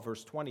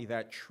verse 20,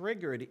 that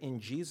triggered in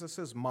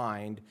Jesus'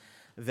 mind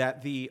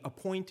that the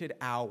appointed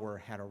hour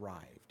had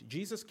arrived.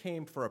 Jesus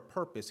came for a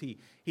purpose. He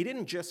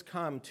didn't just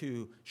come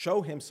to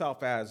show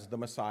himself as the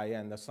Messiah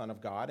and the Son of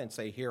God and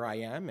say, here I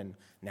am, and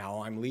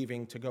now I'm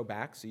leaving to go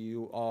back. See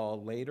you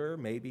all later,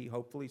 maybe,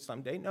 hopefully,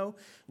 someday. No,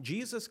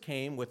 Jesus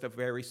came with a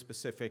very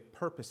specific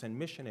purpose and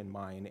mission in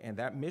mind, and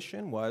that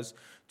mission was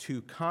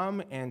to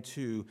come and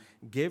to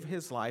give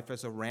his life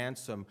as a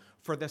ransom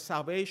for the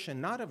salvation,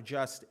 not of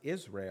just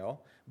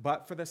Israel,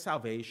 but for the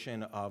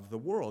salvation of the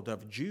world,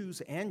 of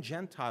Jews and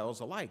Gentiles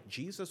alike.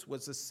 Jesus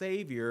was the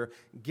Savior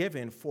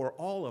given for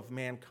all of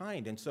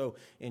mankind. And so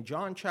in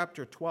John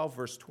chapter 12,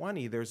 verse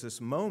 20, there's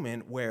this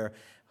moment where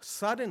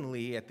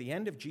suddenly at the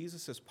end of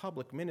Jesus'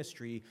 public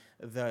ministry,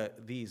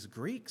 these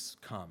Greeks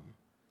come.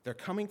 They're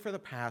coming for the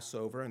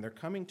Passover, and they're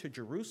coming to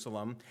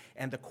Jerusalem.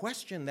 And the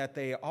question that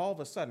they all of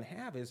a sudden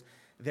have is,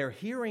 they're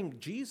hearing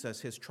Jesus,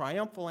 his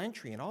triumphal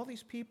entry, and all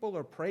these people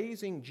are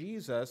praising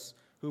Jesus,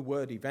 who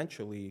would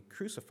eventually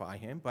crucify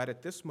him. But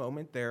at this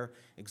moment, they're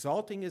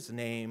exalting his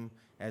name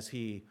as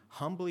he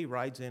humbly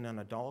rides in on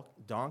a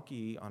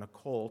donkey, on a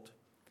colt,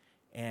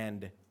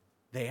 and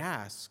they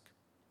ask,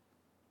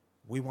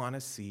 we want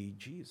to see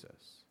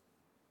Jesus.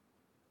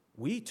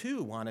 We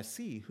too want to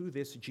see who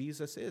this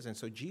Jesus is. And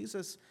so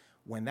Jesus,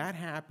 when that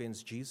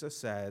happens, Jesus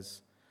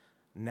says,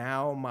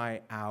 now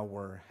my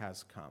hour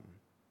has come.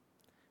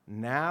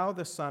 Now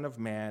the Son of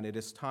Man, it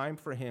is time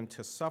for him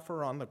to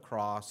suffer on the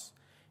cross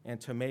and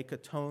to make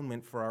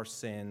atonement for our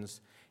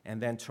sins,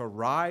 and then to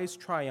rise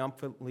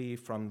triumphantly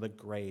from the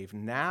grave.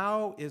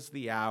 Now is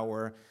the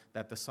hour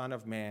that the Son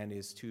of Man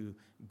is to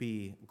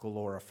be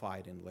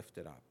glorified and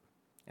lifted up.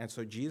 And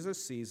so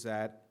Jesus sees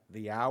that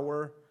the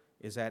hour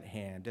is at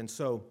hand. And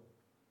so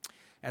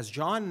as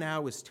John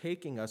now is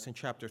taking us in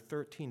chapter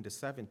 13 to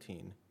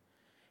 17,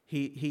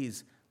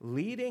 he's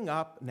leading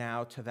up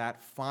now to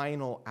that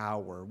final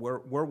hour.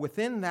 We're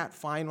within that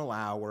final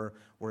hour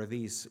where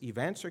these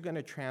events are going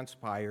to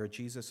transpire.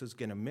 Jesus is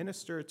going to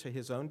minister to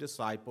his own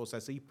disciples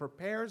as he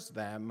prepares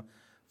them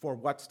for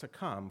what's to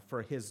come,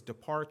 for his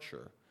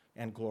departure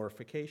and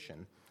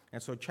glorification.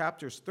 And so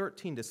chapters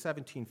 13 to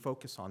 17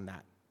 focus on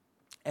that.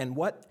 And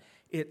what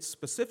it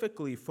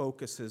specifically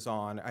focuses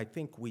on, I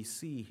think we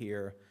see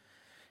here,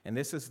 and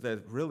this is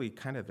really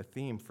kind of the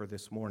theme for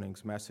this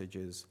morning's message,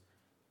 is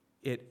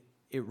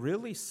it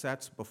really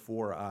sets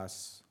before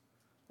us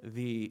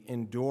the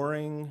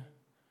enduring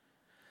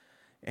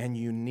and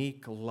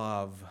unique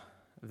love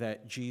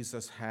that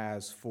Jesus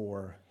has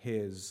for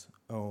his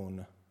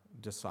own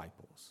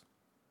disciples.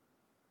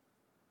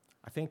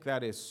 I think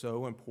that is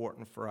so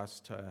important for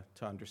us to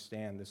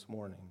understand this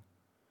morning,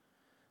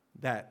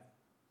 that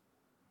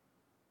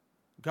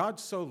God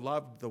so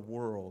loved the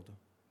world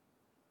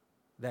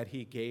that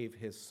he gave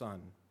his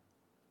Son.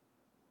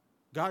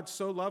 God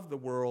so loved the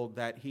world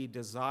that he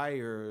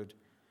desired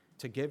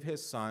to give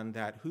his Son,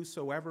 that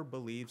whosoever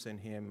believes in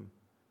him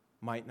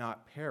might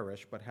not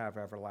perish but have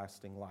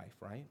everlasting life,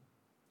 right?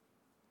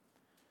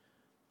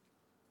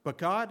 But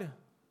God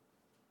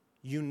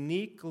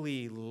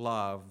uniquely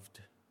loved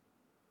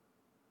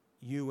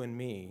you and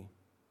me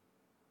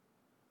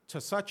to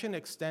such an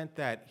extent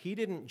that he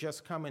didn't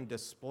just come and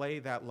display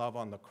that love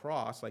on the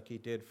cross like he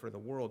did for the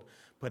world,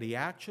 but he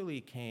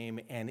actually came,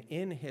 and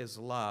in his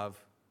love,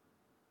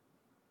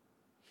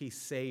 he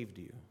saved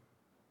you.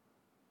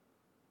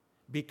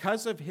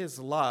 Because of his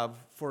love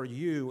for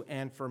you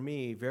and for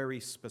me very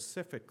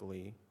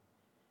specifically,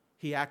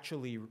 he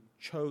actually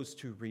chose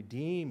to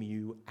redeem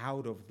you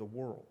out of the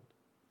world.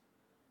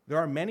 There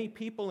are many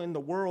people in the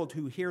world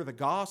who hear the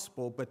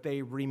gospel, but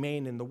they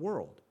remain in the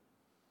world.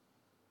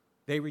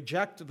 They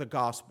reject the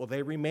gospel.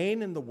 They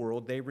remain in the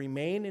world. They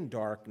remain in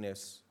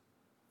darkness.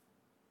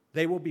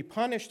 They will be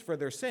punished for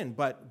their sin.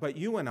 But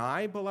you and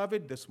I,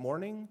 beloved, this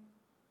morning,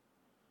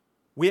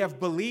 we have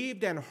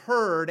believed and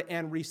heard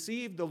and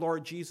received the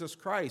Lord Jesus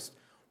Christ.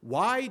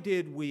 Why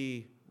did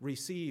we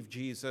receive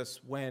Jesus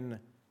when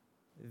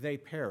they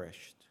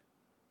perished?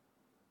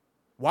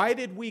 Why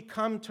did we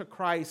come to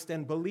Christ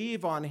and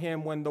believe on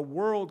him when the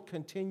world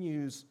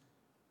continues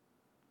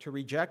to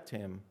reject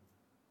him?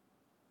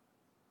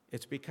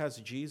 It's because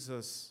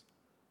Jesus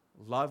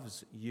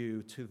loves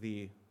you to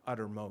the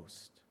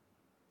uttermost.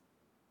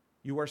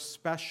 You are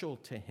special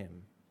to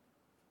him.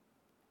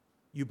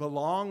 You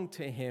belong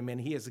to him, and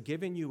he has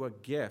given you a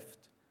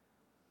gift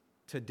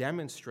to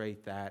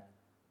demonstrate that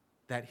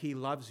he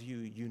loves you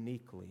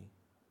uniquely.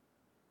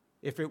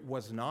 If it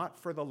was not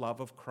for the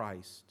love of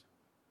Christ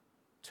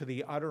to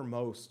the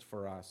uttermost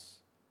for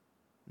us,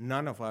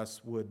 none of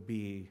us would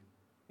be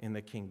in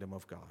the kingdom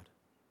of God.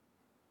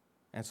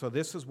 And so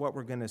this is what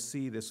we're going to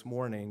see this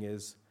morning,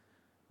 is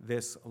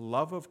this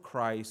love of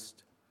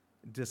Christ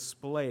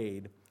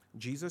displayed.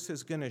 Jesus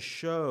is going to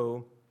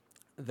show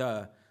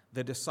the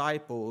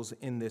disciples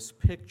in this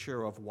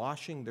picture of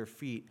washing their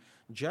feet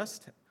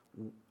just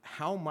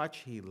how much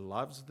he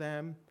loves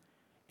them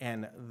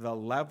and the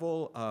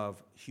level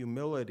of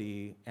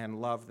humility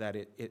and love that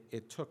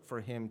it took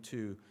for him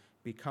to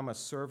become a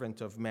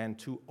servant of men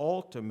to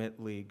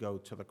ultimately go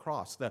to the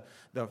cross. The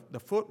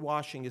foot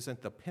washing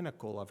isn't the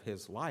pinnacle of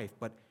his life,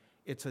 but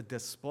it's a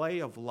display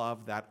of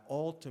love that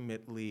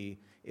ultimately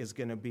is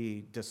going to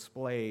be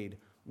displayed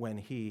when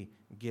he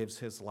gives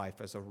his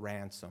life as a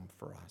ransom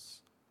for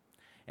us.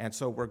 And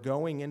so we're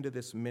going into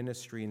this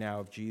ministry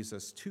now of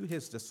Jesus to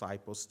his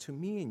disciples, to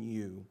me and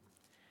you,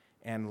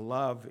 and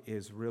love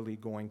is really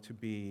going to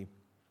be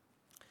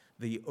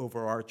the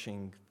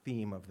overarching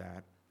theme of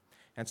that.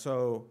 And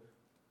so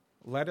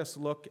let us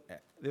look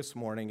this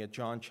morning at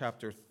John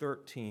chapter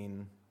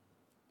 13,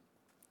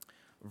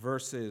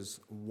 verses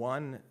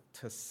 1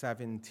 to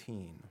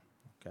 17,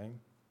 okay?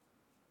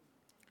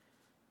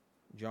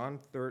 John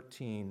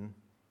 13,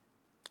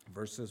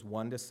 verses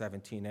 1 to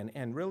 17.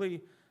 And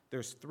really,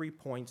 there's 3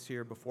 points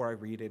here before I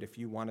read it. If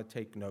you want to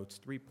take notes,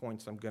 3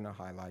 points I'm going to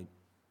highlight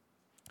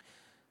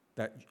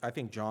that I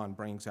think John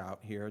brings out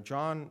here.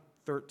 John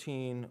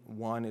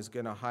 13:1 is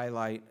going to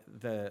highlight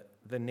the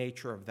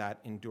nature of that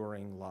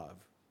enduring love,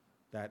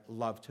 that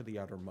love to the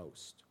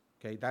uttermost.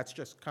 Okay, that's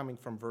just coming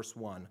from verse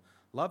 1.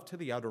 Love to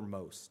the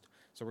uttermost.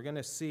 So we're going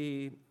to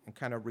see and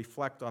kind of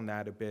reflect on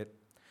that a bit.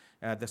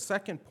 The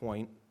second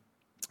point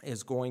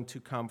is going to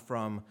come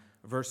from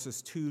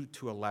verses 2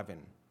 to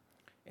 11.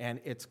 And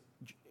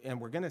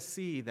we're going to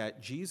see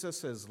that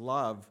Jesus'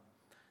 love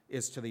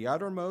is to the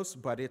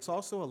uttermost, but it's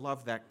also a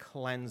love that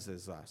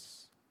cleanses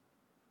us.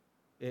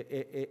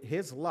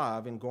 His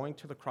love in going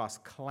to the cross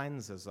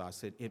cleanses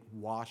us. It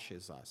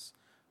washes us.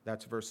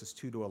 That's verses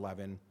 2 to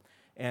 11.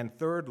 And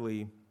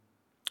thirdly,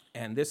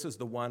 and this is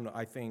the one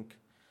I think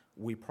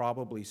we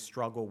probably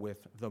struggle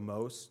with the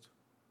most,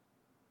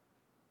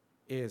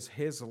 is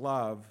his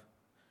love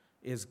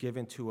is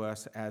given to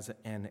us as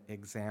an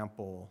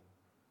example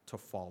to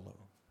follow.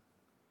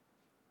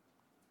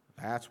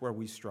 That's where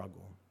we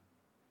struggle.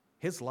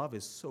 His love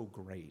is so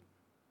great,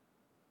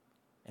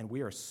 and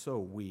we are so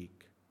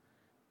weak,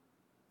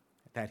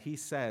 that he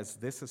says,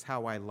 this is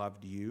how I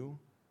loved you,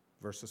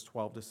 verses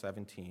 12 to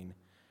 17,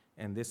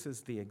 and this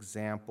is the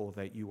example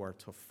that you are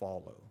to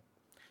follow.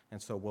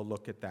 And so we'll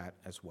look at that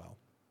as well.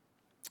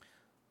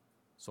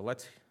 So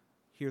let's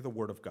hear the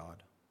word of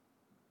God.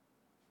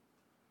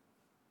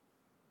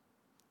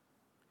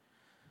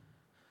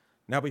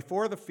 Now,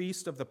 before the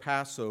feast of the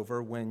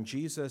Passover, when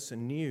Jesus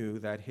knew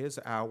that his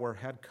hour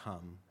had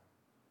come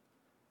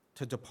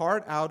to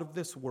depart out of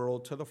this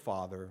world to the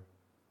Father,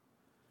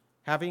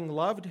 having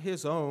loved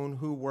his own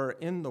who were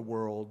in the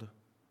world,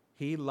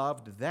 he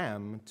loved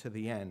them to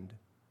the end.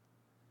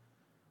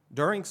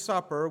 During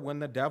supper, when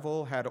the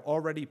devil had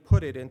already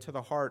put it into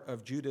the heart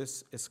of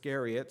Judas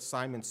Iscariot,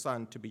 Simon's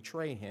son, to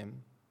betray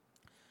him,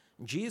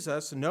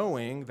 Jesus,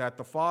 knowing that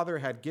the Father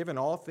had given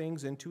all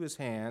things into his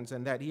hands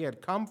and that he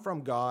had come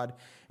from God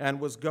and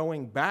was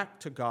going back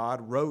to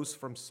God, rose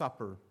from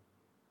supper.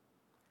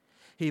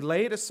 He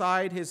laid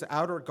aside his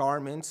outer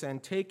garments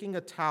and, taking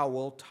a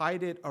towel,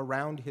 tied it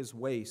around his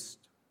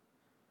waist.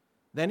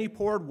 Then he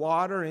poured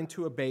water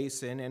into a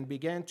basin and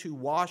began to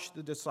wash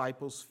the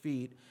disciples'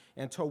 feet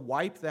and to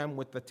wipe them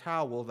with the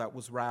towel that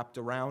was wrapped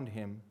around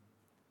him.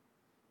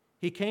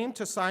 He came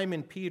to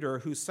Simon Peter,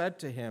 who said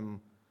to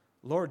him,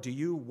 Lord, do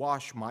you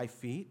wash my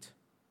feet?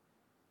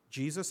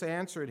 Jesus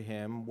answered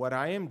him, what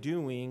I am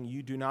doing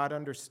you do not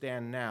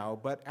understand now,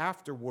 but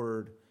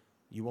afterward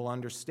you will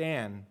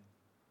understand.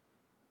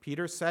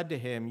 Peter said to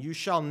him, you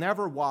shall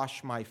never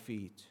wash my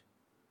feet.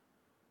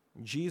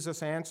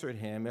 Jesus answered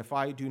him, if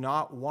I do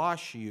not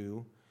wash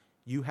you,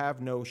 you have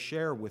no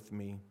share with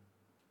me.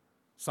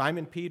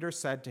 Simon Peter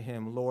said to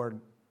him, Lord,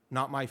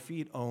 not my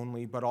feet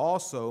only, but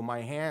also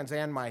my hands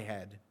and my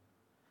head.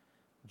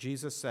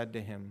 Jesus said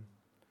to him,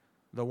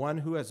 the one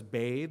who has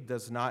bathed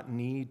does not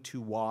need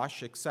to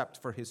wash except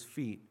for his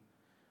feet,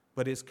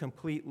 but is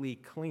completely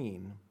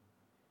clean.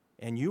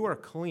 And you are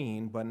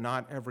clean, but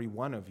not every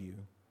one of you.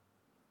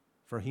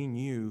 For he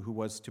knew who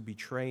was to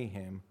betray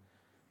him.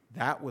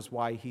 That was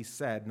why he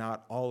said,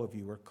 not all of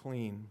you are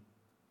clean.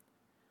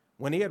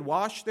 When he had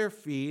washed their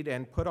feet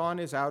and put on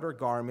his outer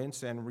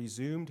garments and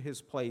resumed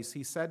his place,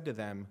 he said to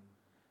them,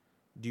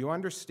 do you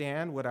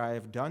understand what I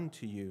have done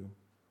to you?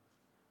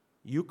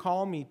 You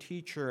call me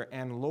teacher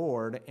and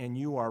Lord, and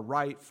you are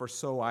right, for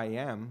so I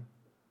am.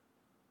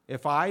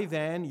 If I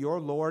then, your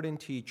Lord and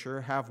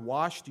teacher, have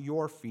washed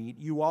your feet,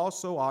 you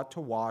also ought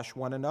to wash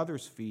one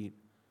another's feet.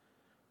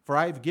 For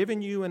I have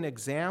given you an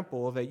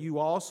example that you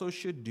also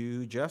should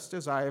do just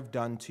as I have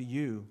done to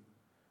you.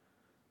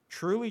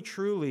 Truly,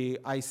 truly,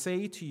 I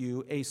say to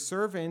you, a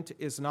servant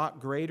is not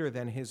greater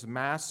than his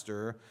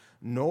master,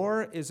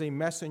 nor is a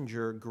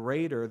messenger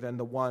greater than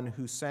the one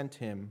who sent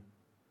him.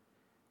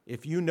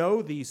 If you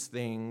know these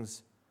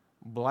things,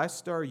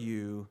 blessed are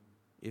you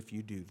if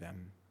you do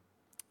them.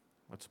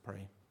 Let's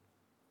pray.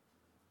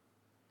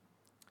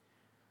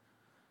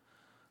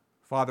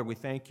 Father, we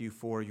thank you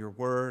for your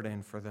word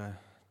and for the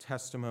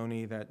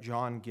testimony that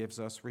John gives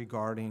us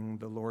regarding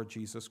the Lord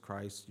Jesus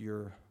Christ,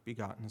 your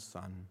begotten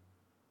Son.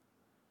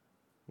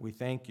 We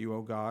thank you,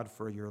 O God,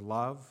 for your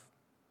love.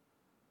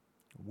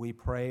 We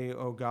pray,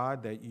 O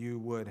God, that you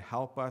would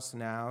help us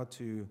now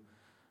to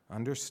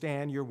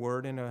understand your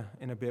word in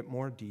a bit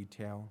more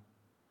detail.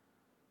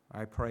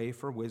 I pray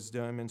for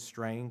wisdom and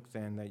strength,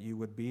 and that you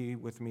would be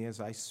with me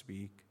as I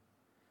speak,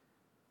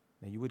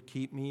 that you would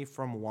keep me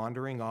from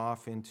wandering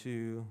off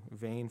into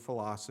vain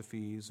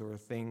philosophies or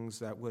things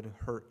that would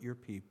hurt your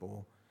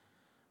people,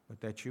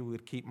 but that you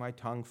would keep my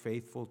tongue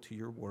faithful to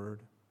your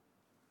word,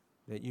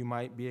 that you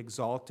might be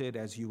exalted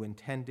as you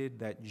intended,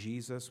 that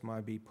Jesus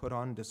might be put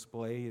on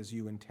display as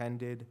you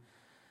intended,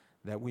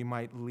 that we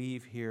might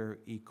leave here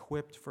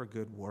equipped for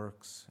good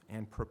works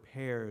and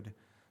prepared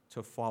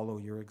to follow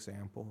your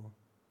example.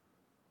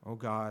 Oh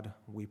God,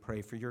 we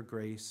pray for your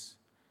grace,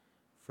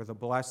 for the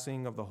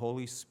blessing of the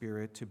Holy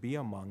Spirit to be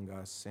among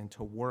us and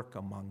to work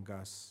among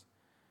us.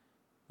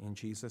 In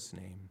Jesus'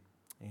 name,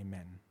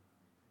 amen.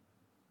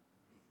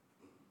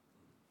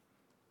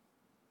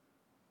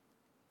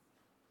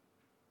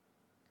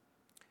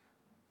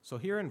 So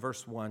here in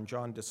verse 1,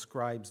 John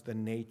describes the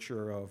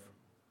nature of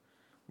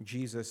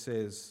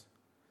Jesus'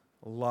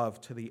 love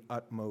to the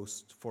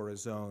utmost for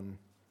his own.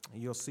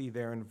 You'll see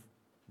there in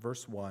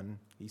verse 1,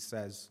 he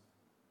says,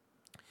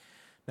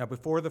 "Now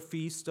before the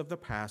feast of the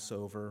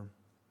Passover,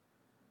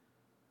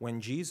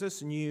 when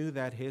Jesus knew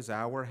that his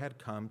hour had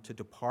come to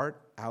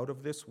depart out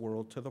of this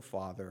world to the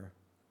Father,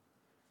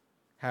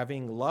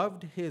 having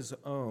loved his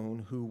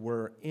own who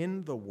were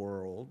in the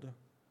world,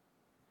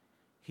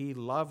 he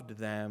loved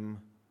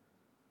them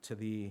to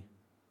the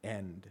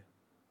end."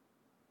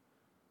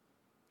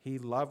 He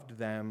loved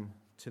them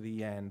to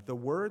the end. The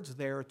words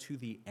there, "to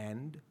the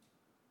end,"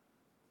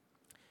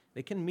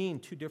 they can mean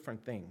two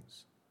different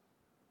things.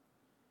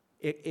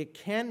 It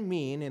can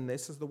mean, and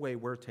this is the way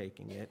we're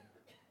taking it,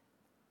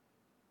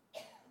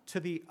 to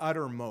the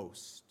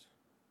uttermost.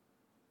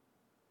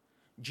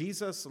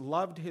 Jesus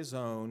loved his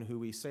own,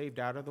 who he saved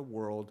out of the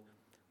world,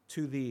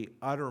 to the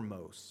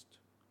uttermost.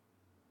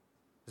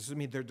 This is,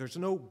 there's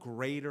no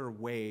greater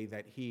way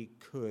that he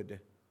could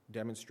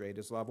demonstrate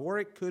his love. Or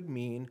it could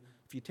mean,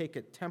 if you take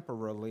it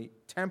temporarily,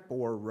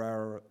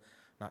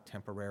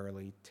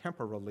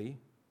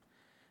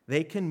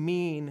 they can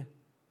mean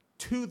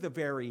to the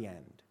very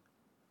end,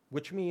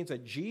 which means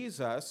that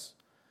Jesus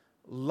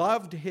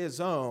loved his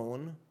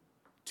own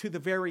to the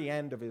very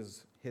end of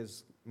his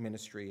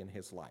ministry and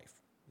his life.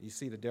 You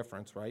see the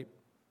difference, right?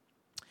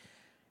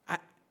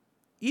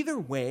 Either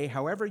way,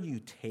 however you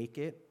take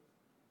it,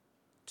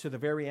 to the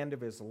very end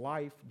of his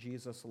life,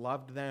 Jesus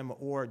loved them,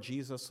 or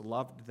Jesus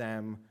loved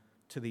them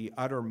to the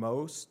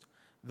uttermost.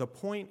 The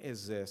point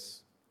is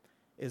this,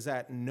 is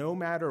that no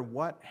matter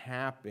what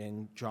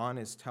happened, John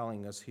is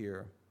telling us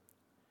here,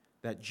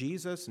 that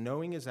Jesus,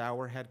 knowing his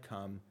hour had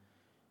come,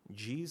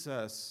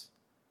 Jesus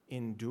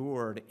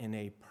endured in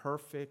a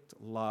perfect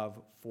love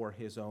for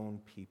his own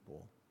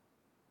people.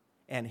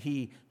 And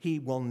he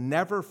will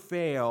never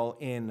fail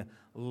in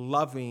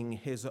loving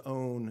his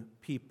own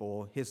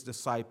people, his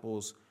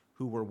disciples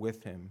who were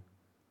with him.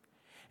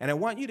 And I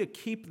want you to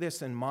keep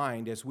this in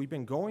mind as we've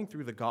been going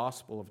through the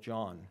Gospel of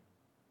John.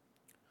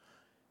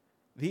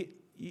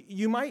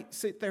 You might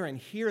sit there and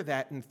hear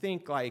that and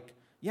think like,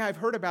 yeah, I've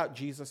heard about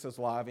Jesus'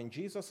 love, and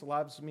Jesus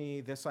loves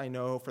me, this I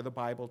know, for the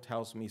Bible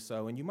tells me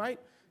so. And you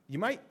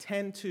might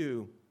tend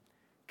to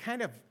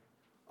kind of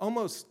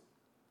almost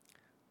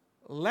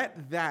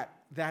let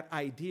that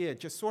idea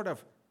just sort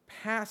of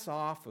pass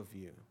off of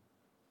you.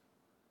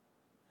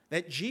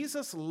 That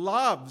Jesus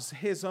loves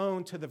his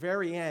own to the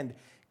very end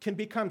can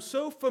become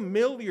so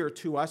familiar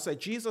to us, that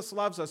Jesus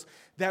loves us,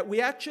 that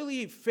we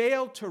actually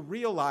fail to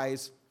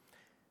realize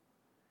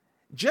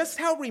just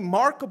how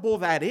remarkable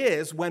that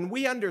is when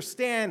we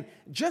understand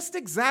just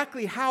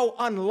exactly how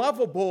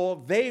unlovable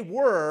they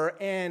were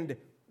and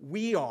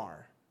we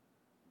are.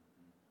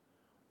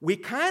 We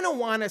kind of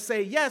want to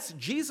say, yes,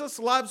 Jesus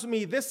loves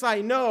me, this I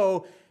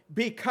know,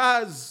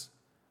 because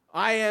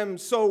I am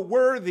so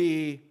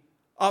worthy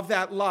of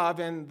that love,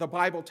 and the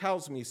Bible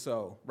tells me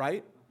so,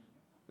 right?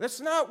 That's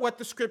not what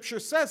the Scripture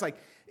says.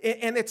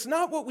 And it's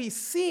not what we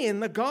see in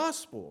the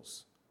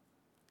Gospels.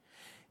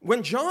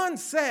 When John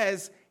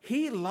says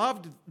he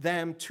loved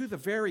them to the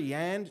very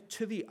end,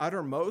 to the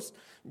uttermost,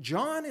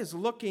 John is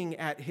looking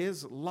at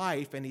his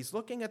life, and he's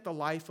looking at the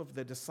life of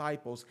the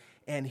disciples,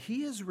 and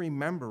he is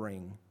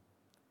remembering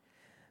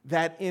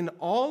that in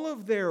all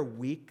of their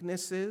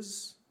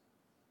weaknesses,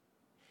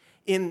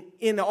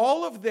 in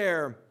all of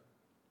their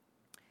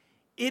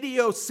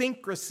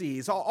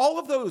idiosyncrasies, all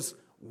of those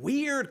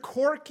weird,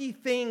 quirky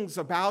things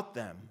about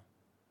them,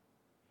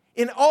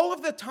 in all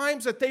of the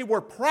times that they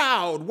were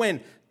proud,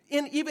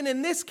 even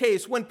in this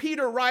case, when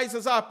Peter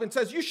rises up and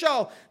says, "You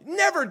shall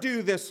never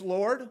do this,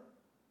 Lord,"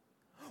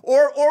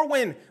 or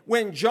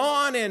when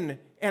John and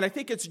I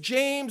think it's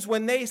James,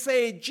 when they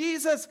say,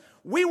 "Jesus,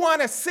 we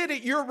want to sit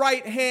at your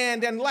right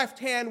hand and left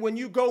hand when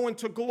you go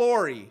into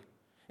glory,"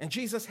 and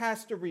Jesus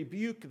has to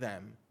rebuke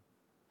them.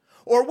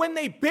 Or when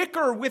they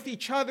bicker with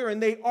each other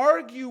and they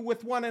argue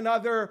with one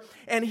another,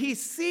 and he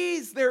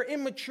sees their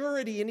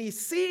immaturity and he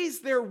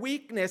sees their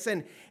weakness,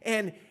 and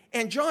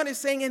John is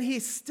saying, and he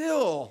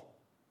still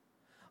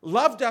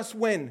loved us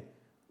when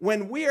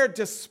we are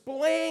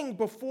displaying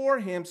before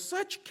him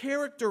such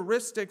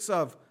characteristics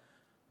of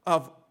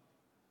of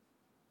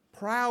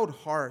proud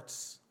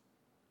hearts,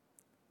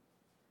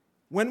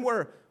 when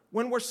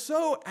we're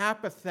so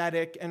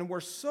apathetic and we're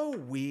so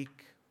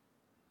weak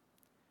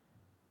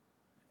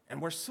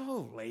and we're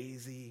so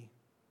lazy,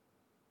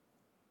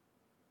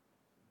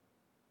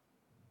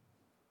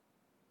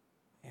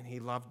 and he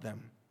loved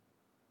them.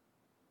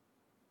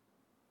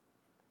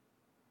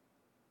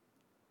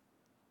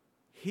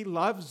 He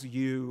loves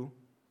you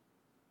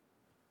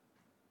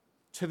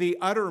to the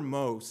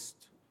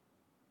uttermost,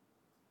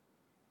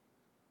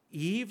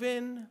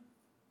 even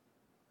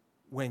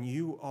when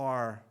you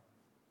are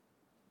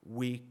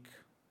weak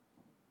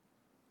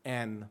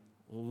and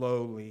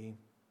lowly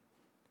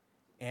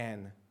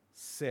and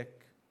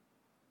sick.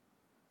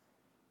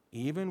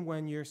 Even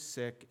when you're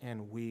sick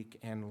and weak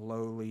and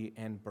lowly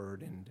and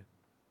burdened,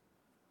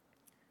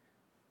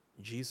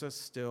 Jesus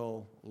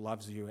still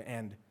loves you.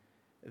 And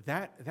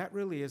that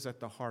really is at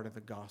the heart of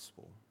the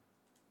gospel.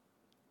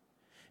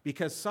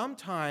 Because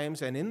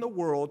sometimes, and in the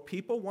world,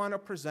 people want to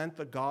present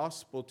the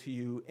gospel to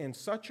you in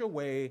such a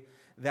way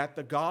that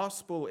the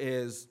gospel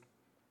is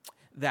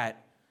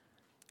that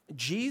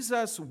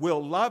Jesus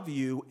will love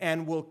you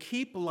and will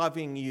keep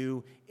loving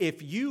you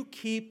if you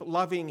keep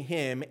loving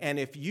him, and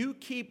if you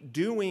keep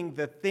doing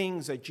the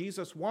things that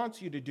Jesus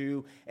wants you to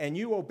do and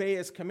you obey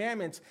his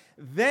commandments,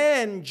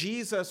 then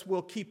Jesus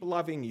will keep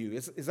loving you.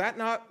 Is that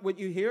not what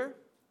you hear?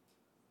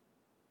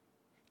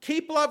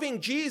 Keep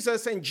loving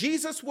Jesus, and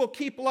Jesus will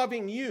keep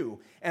loving you.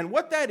 And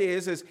what that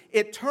is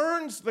it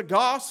turns the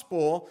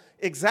gospel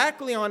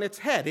exactly on its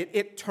head.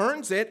 It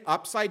turns it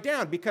upside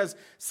down, because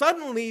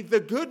suddenly the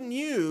good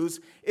news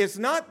is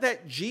not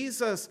that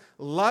Jesus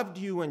loved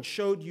you and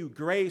showed you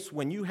grace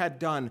when you had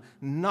done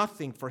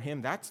nothing for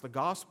him. That's the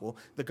gospel.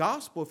 The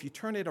gospel, if you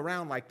turn it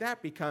around like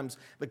that, becomes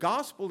the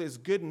gospel is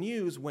good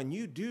news when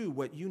you do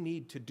what you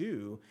need to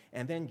do,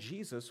 and then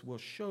Jesus will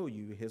show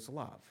you his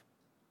love.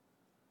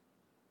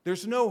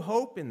 There's no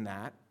hope in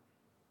that.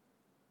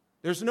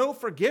 There's no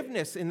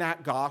forgiveness in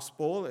that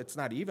gospel. It's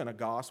not even a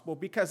gospel,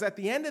 because at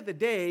the end of the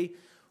day,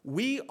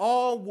 we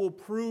all will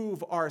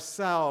prove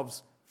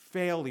ourselves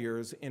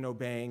failures in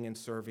obeying and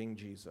serving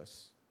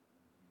Jesus.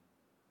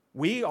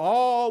 We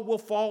all will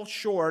fall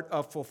short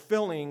of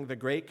fulfilling the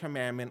great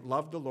commandment,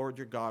 love the Lord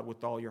your God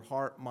with all your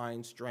heart,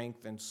 mind,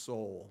 strength, and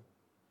soul,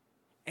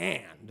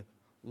 and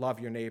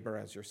love your neighbor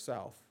as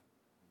yourself.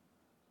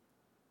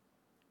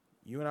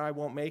 You and I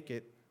won't make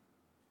it.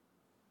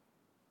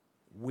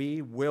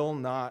 We will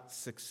not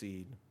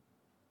succeed.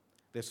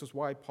 This is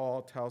why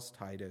Paul tells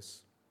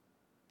Titus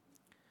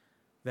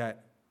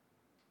that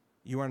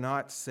you are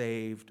not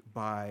saved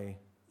by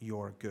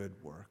your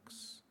good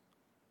works,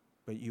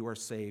 but you are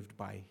saved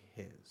by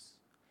his.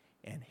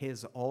 And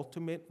his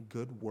ultimate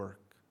good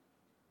work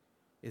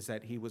is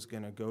that he was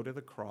going to go to the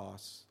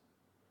cross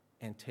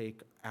and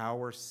take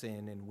our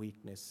sin and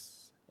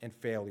weakness and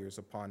failures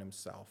upon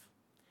himself.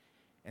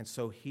 And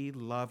so he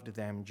loved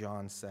them,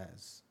 John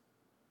says,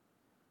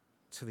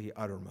 to the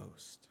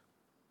uttermost.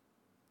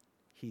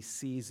 He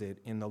sees it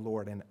in the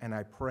Lord. And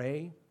I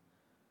pray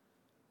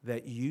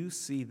that you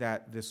see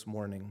that this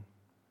morning.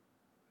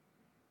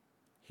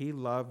 He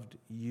loved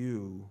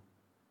you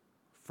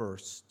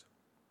first.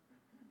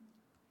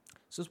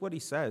 This is what he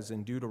says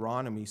in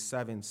Deuteronomy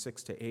 7,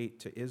 6-8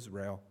 to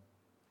Israel.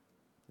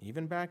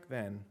 Even back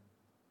then,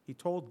 he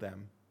told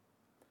them,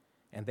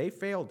 and they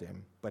failed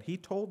him, but he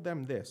told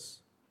them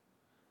this: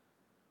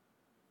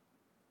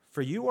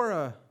 "For you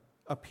are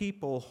a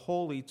people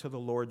holy to the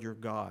Lord your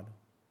God.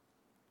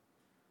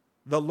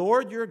 The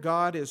Lord your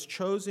God has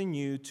chosen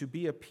you to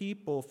be a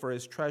people for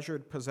his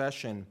treasured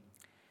possession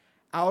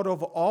out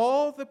of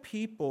all the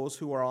peoples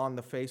who are on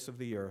the face of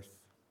the earth."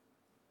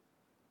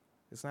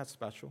 Isn't that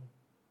special?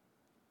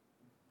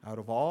 Out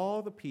of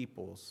all the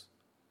peoples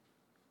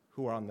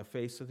who are on the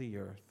face of the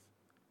earth,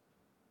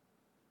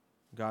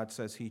 God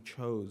says he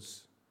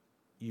chose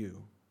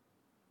you.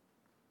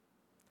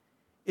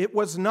 It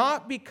was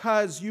not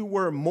because you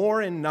were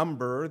more in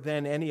number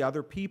than any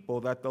other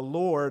people that the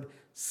Lord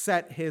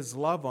set his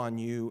love on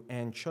you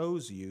and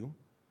chose you,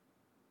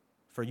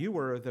 for you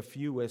were the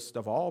fewest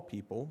of all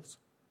peoples.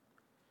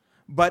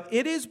 But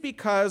it is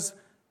because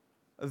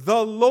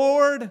the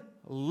Lord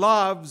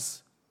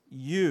loves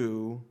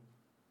you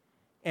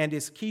and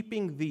is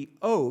keeping the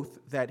oath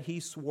that he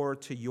swore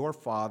to your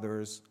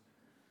fathers,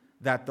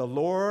 that the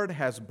Lord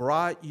has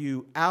brought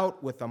you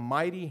out with a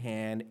mighty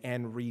hand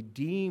and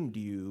redeemed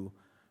you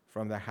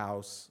from the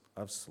house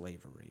of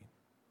slavery.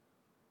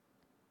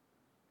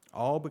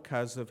 All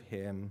because of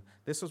him.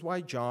 This is why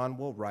John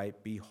will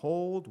write,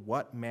 "Behold,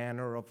 what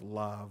manner of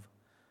love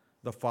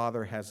the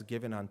Father has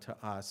given unto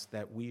us,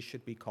 that we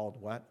should be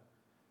called" what?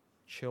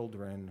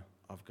 Children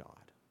of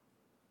God.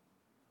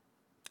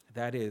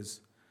 That is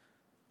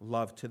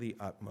love to the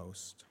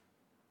utmost.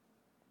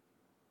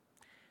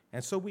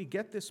 And so we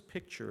get this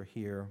picture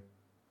here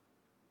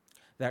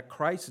that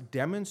Christ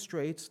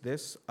demonstrates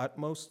this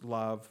utmost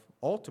love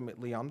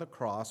ultimately on the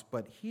cross,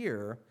 but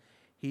here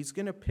he's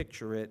going to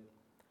picture it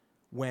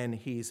when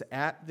he's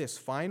at this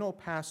final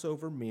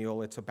Passover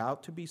meal. It's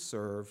about to be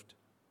served,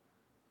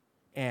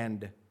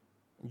 and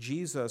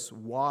Jesus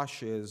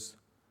washes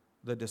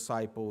the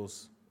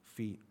disciples'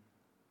 feet.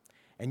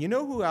 And you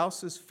know who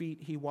else's feet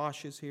he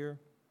washes here?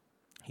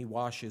 He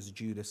washes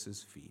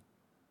Judas's feet.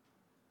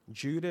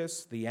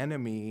 Judas, the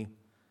enemy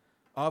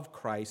of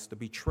Christ, the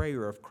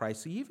betrayer of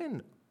Christ, he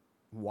even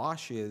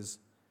washes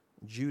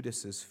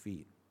Judas's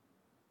feet.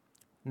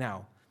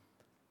 Now,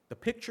 the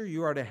picture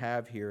you are to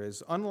have here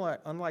is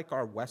unlike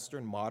our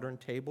Western modern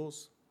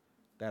tables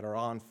that are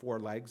on four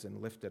legs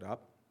and lifted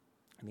up.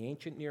 In the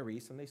ancient Near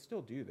East, and they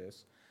still do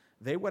this,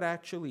 they would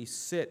actually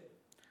sit,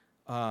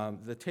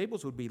 the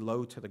tables would be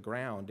low to the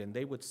ground, and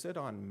they would sit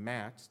on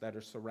mats that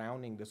are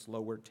surrounding this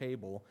lower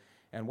table.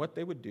 And what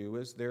they would do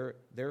is their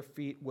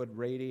feet would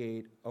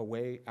radiate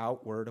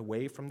outward,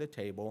 away from the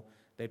table.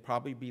 They'd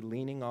probably be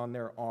leaning on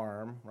their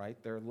arm,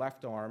 right, their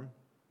left arm,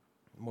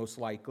 most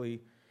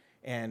likely,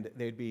 and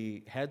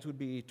heads would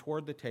be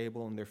toward the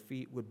table, and their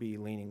feet would be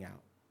leaning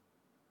out.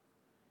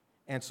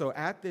 And so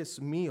at this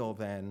meal,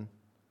 then,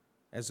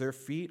 as their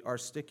feet are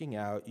sticking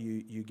out,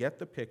 you get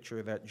the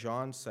picture that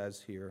John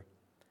says here.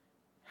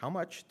 How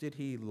much did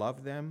he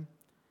love them?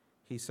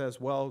 He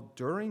says, well,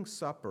 during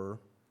supper,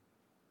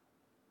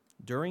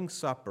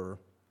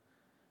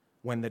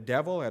 when the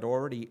devil had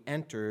already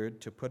entered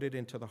to put it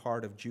into the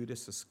heart of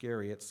Judas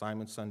Iscariot,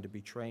 Simon's son, to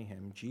betray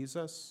him,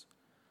 Jesus,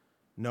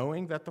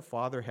 knowing that the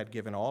Father had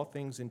given all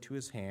things into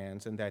his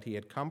hands and that he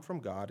had come from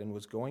God and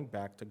was going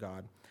back to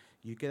God,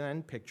 you can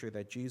then picture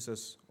that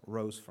Jesus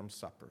rose from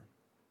supper.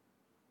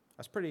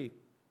 That's pretty,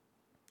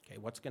 okay,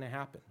 what's going to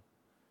happen?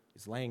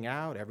 He's laying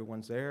out,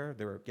 everyone's there,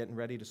 they're getting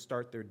ready to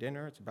start their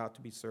dinner, it's about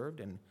to be served,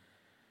 and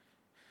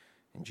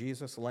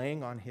Jesus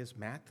laying on his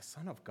mat, the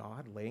Son of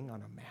God laying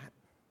on a mat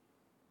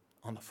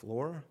on the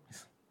floor.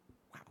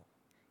 Wow.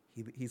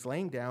 He's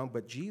laying down,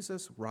 but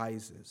Jesus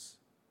rises,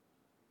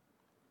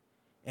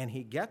 and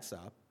he gets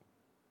up,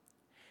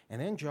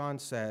 and then John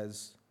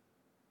says,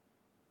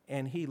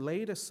 and he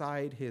laid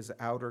aside his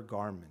outer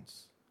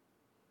garments.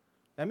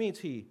 That means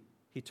he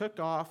took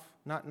off,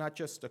 not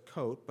just a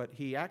coat, but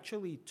he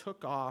actually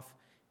took off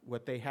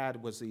what they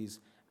had was these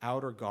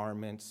outer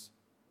garments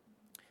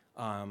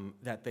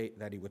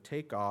that he would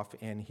take off,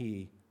 and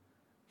he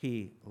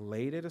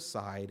laid it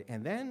aside.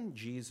 And then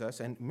Jesus,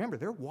 and remember,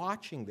 they're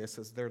watching this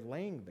as they're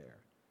laying there,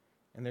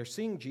 and they're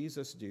seeing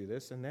Jesus do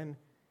this, and then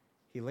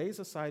he lays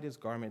aside his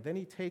garment, then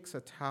he takes a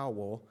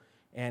towel,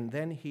 and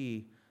then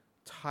he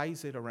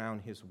ties it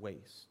around his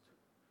waist.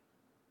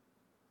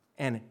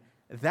 And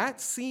that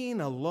scene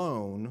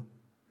alone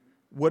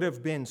would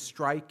have been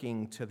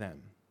striking to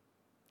them.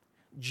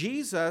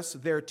 Jesus,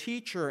 their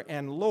teacher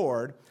and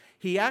Lord,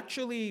 he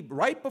actually,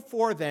 right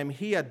before them,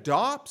 he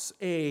adopts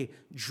a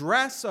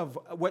dress of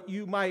what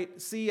you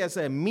might see as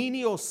a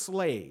menial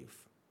slave.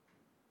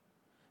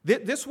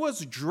 This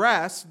was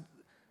dress,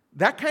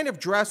 that kind of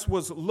dress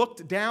was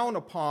looked down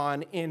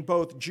upon in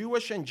both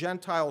Jewish and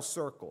Gentile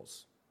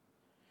circles.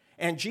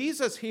 And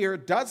Jesus here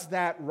does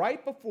that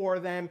right before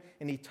them,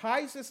 and he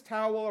ties his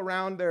towel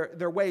around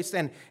their waist,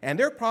 and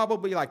they're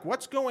probably like,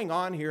 what's going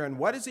on here, and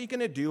what is he going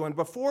to do? And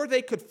before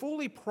they could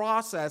fully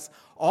process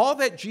all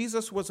that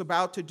Jesus was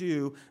about to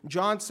do,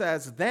 John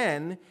says,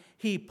 then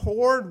he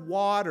poured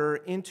water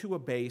into a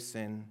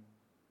basin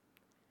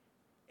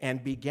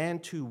and began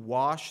to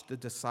wash the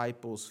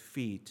disciples'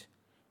 feet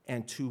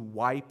and to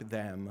wipe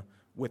them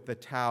with the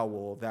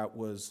towel that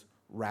was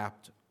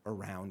wrapped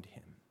around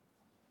him.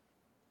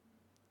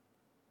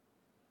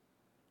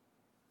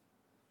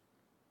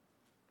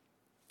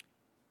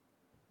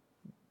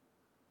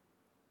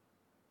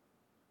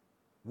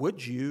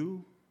 Would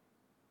you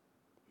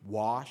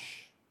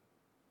wash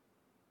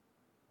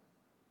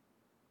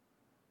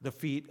the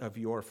feet of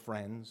your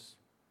friends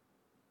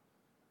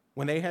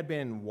when they had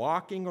been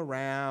walking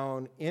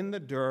around in the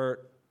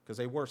dirt because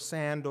they wore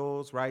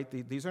sandals, right?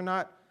 These are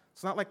not,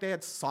 it's not like they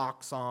had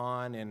socks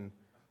on and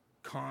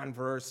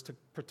Converse to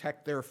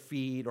protect their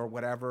feet or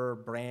whatever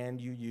brand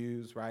you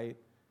use, right?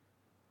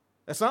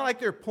 It's not like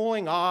they're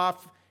pulling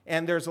off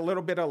and there's a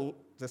little bit of,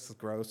 this is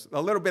gross,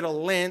 a little bit of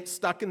lint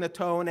stuck in the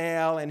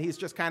toenail and he's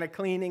just kind of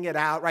cleaning it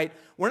out, right?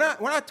 We're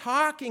not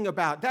talking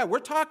about that. We're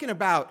talking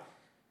about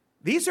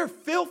these are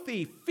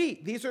filthy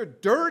feet. These are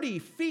dirty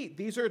feet.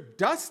 These are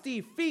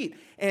dusty feet.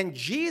 And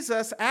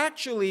Jesus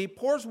actually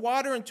pours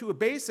water into a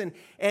basin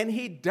and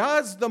he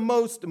does the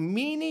most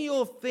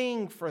menial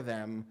thing for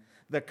them,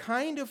 the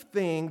kind of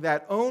thing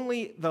that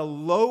only the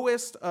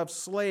lowest of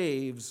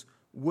slaves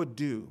would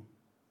do.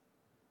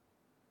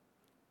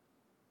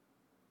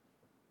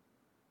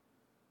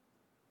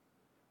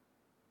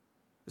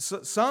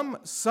 So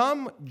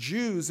some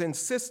Jews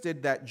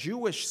insisted that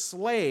Jewish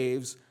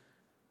slaves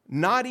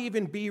not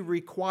even be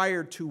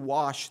required to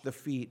wash the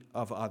feet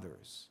of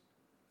others.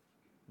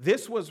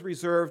 This was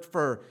reserved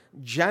for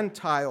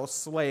Gentile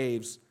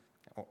slaves,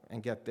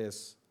 and get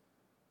this,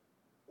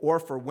 or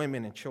for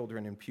women and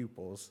children and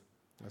pupils.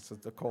 This is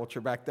the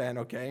culture back then,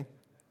 okay?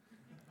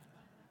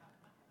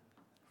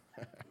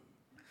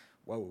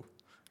 Whoa,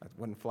 that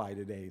wouldn't fly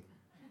today.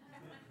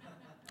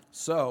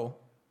 So,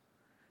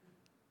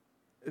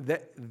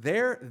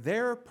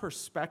 their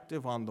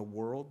perspective on the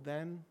world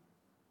then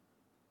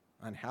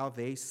on how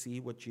they see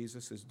what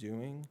Jesus is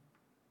doing,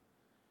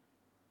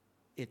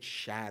 it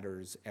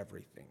shatters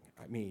everything.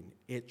 I mean,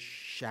 it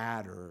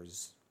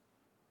shatters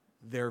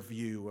their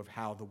view of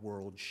how the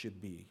world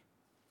should be.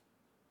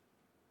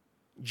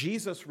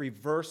 Jesus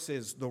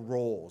reverses the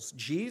roles.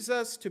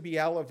 Jesus, to be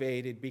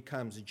elevated,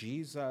 becomes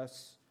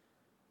Jesus,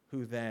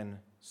 who then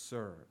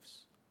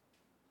serves.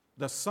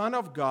 The Son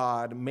of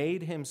God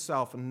made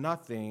himself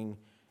nothing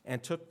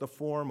and took the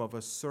form of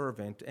a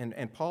servant.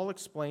 And Paul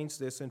explains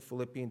this in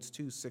Philippians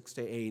 2,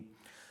 6-8.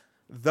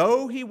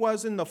 Though he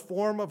was in the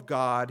form of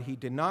God, he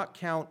did not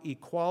count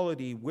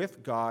equality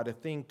with God a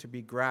thing to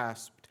be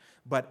grasped,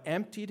 but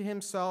emptied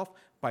himself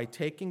by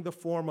taking the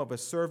form of a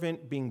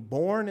servant, being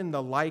born in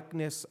the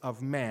likeness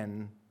of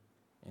men,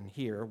 and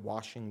here,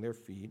 washing their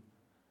feet.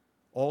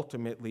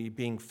 Ultimately,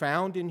 being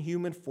found in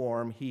human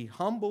form, he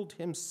humbled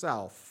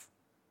himself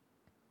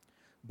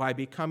by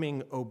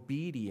becoming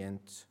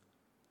obedient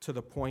to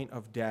the point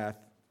of death,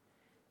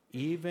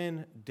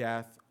 even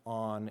death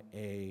on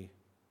a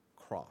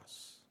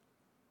cross.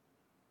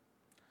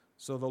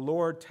 So the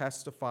Lord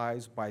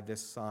testifies by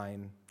this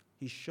sign.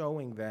 He's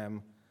showing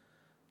them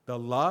the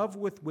love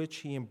with which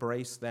he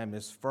embraced them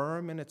is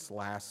firm and it's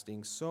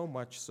lasting, so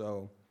much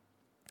so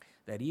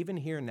that even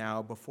here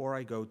now, before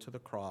I go to the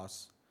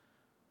cross,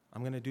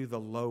 I'm going to do the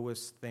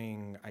lowest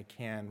thing I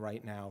can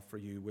right now for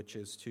you, which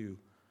is to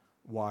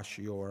wash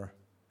your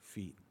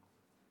feet.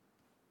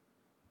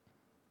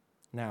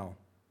 Now,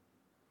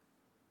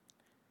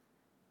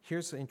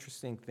 here's the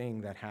interesting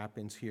thing that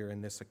happens here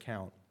in this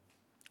account.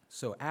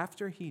 So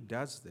after he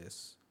does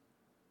this,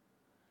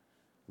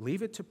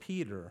 leave it to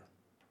Peter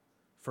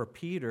for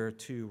Peter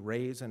to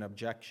raise an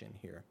objection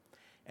here.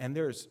 And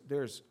there's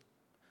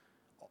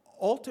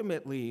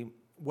ultimately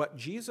what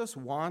Jesus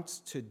wants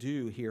to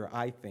do here,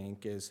 I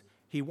think, is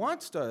he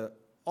wants to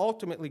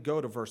ultimately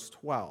go to verse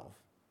 12.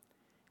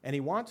 And he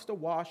wants to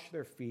wash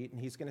their feet, and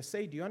he's going to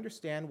say, do you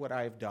understand what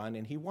I've done?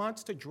 And he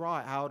wants to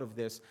draw out of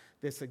this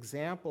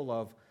example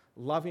of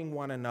loving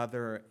one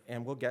another,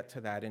 and we'll get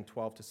to that in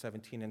 12 to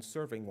 17, and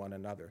serving one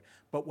another.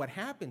 But what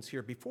happens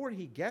here, before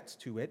he gets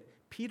to it,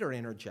 Peter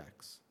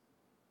interjects.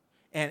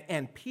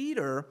 And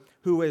Peter,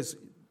 who is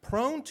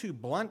prone to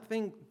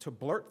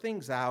blurt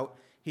things out,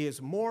 he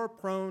is more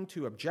prone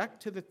to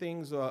object to the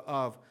things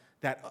of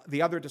that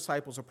the other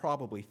disciples are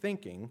probably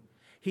thinking.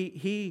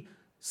 He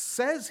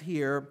says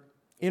here,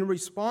 in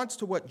response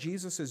to what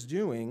Jesus is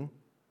doing,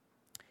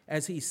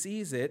 as he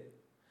sees it,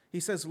 he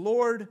says,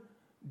 Lord,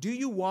 do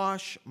you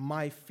wash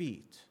my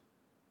feet?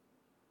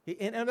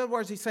 In other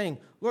words, he's saying,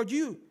 Lord,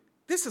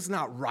 this is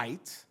not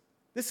right.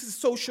 This is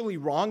socially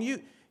wrong.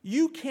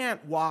 You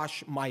can't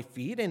wash my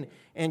feet.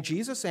 And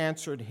Jesus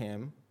answered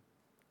him,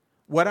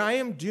 what I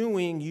am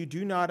doing you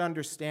do not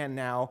understand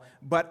now,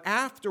 but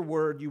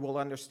afterward you will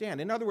understand.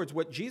 In other words,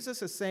 what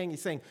Jesus is saying,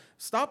 he's saying,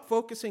 stop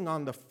focusing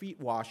on the feet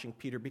washing,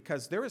 Peter,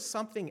 because there is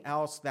something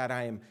else that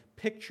I am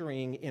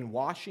picturing in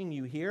washing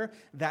you here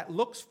that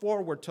looks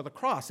forward to the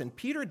cross. And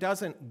Peter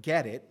doesn't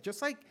get it,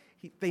 just like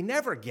they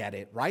never get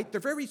it, right? They're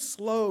very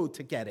slow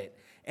to get it.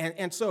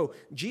 And so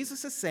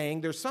Jesus is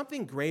saying there's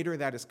something greater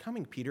that is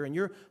coming, Peter, and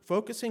you're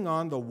focusing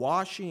on the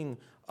washing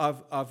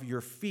of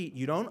your feet.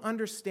 You don't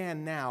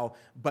understand now,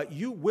 but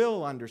you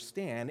will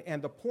understand.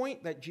 And the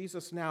point that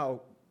Jesus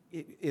now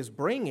is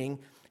bringing,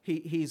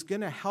 he's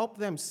going to help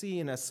them see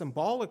in a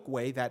symbolic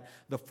way that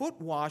the foot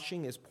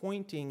washing is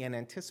pointing and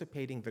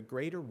anticipating the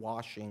greater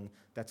washing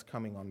that's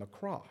coming on the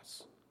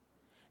cross.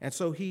 And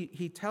so he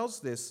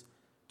tells this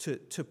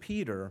to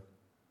Peter.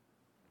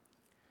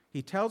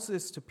 He tells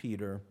this to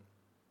Peter,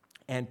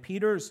 and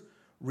Peter's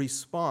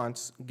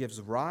response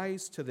gives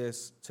rise to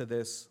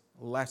this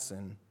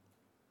lesson.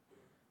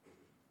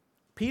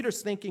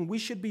 Peter's thinking, we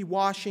should be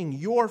washing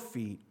your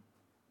feet.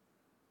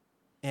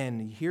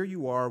 And here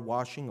you are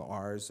washing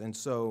ours. And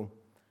so,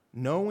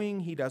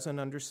 knowing he doesn't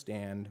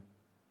understand,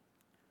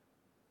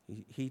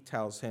 he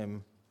tells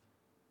him,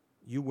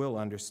 you will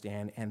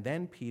understand. And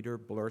then Peter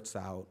blurts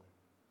out,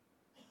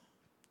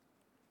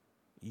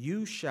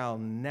 you shall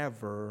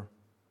never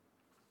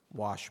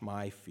wash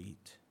my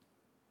feet.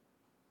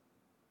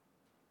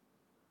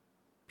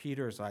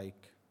 Peter's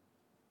like,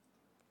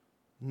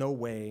 no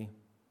way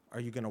are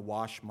you going to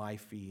wash my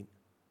feet?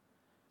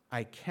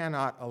 I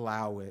cannot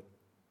allow it,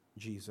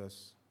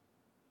 Jesus.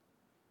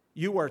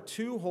 You are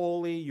too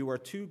holy, you are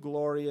too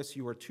glorious,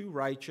 you are too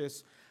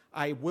righteous.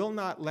 I will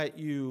not let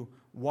you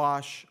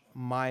wash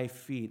my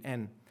feet.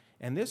 And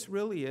this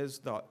really is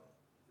the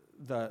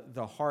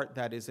heart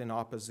that is in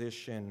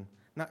opposition.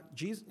 Not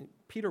Jesus,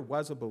 Peter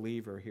was a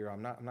believer here.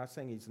 I'm not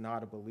saying he's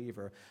not a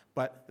believer,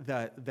 but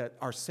that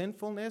our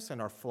sinfulness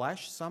and our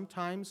flesh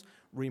sometimes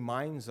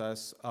reminds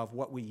us of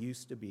what we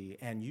used to be.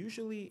 And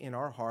usually in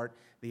our heart,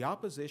 the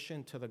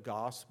opposition to the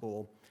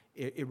gospel,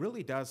 it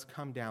really does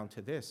come down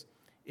to this.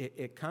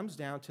 It comes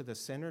down to the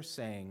sinner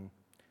saying,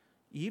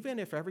 even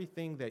if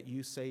everything that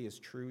you say is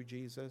true,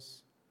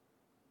 Jesus,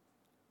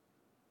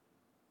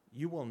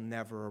 you will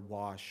never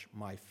wash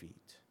my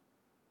feet.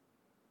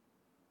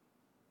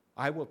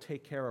 I will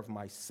take care of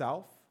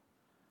myself.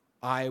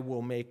 I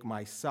will make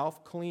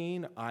myself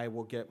clean. I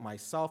will get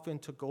myself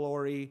into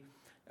glory.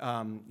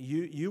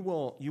 You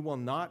will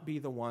not be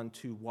the one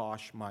to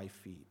wash my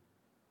feet.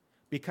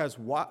 Because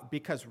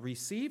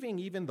receiving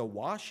even the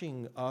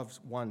washing of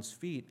one's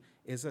feet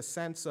is a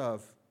sense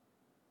of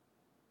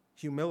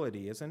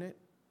humility, isn't it?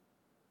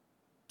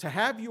 To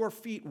have your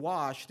feet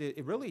washed,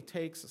 it really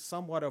takes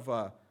somewhat of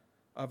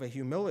a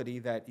humility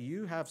that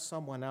you have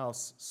someone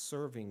else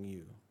serving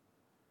you.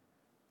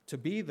 To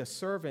be the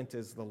servant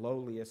is the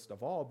lowliest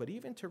of all, but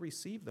even to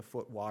receive the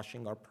foot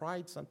washing, our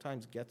pride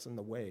sometimes gets in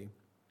the way.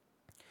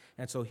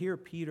 And so here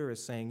Peter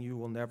is saying, you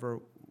will never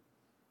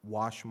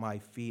wash my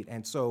feet.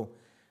 And so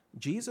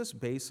Jesus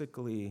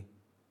basically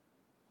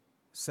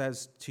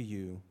says to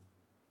you,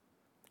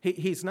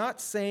 he's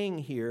not saying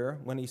here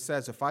when he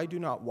says, if I do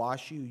not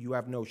wash you, you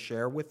have no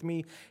share with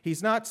me.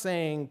 He's not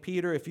saying,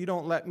 Peter, if you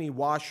don't let me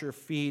wash your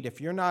feet,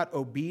 if you're not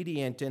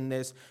obedient in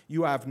this,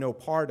 you have no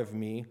part of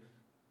me.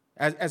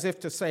 As if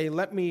to say,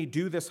 let me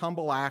do this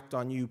humble act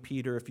on you,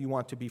 Peter, if you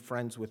want to be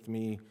friends with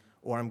me,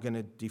 or I'm going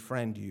to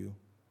defriend you.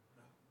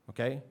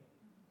 Okay?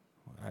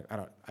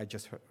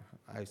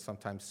 I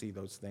sometimes see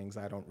those things.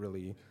 I don't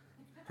really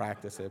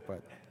practice it,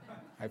 but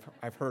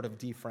I've heard of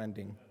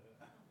defriending.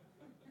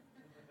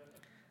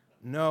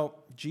 No,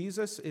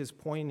 Jesus is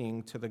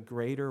pointing to the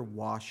greater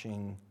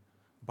washing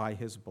by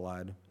his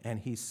blood, and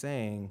he's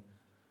saying,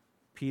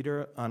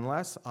 Peter,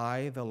 unless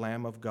I, the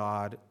Lamb of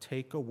God,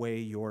 take away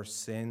your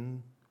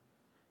sin,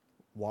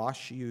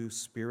 wash you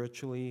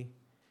spiritually,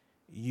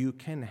 you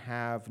can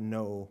have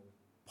no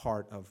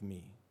part of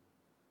me.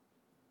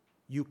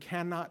 You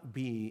cannot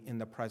be in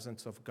the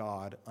presence of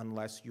God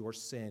unless your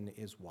sin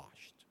is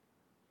washed.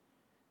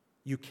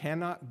 You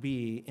cannot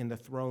be in the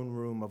throne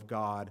room of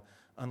God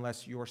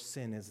unless your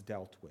sin is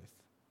dealt with.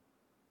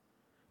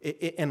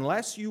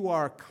 Unless you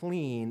are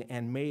clean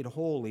and made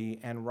holy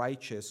and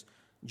righteous,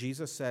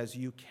 Jesus says,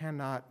 you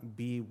cannot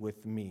be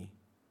with me.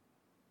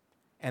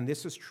 And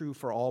this is true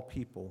for all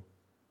people.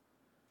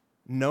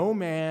 No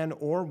man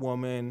or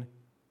woman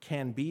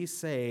can be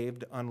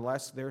saved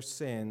unless their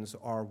sins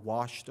are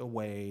washed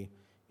away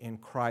in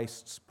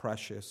Christ's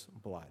precious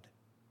blood.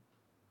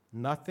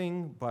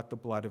 Nothing but the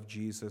blood of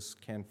Jesus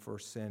can for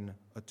sin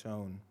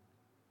atone.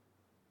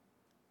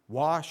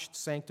 Washed,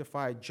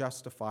 sanctified,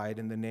 justified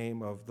in the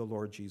name of the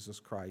Lord Jesus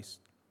Christ.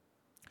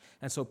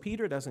 And so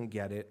Peter doesn't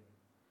get it.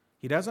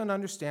 He doesn't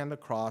understand the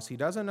cross. He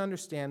doesn't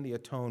understand the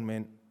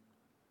atonement.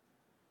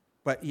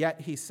 But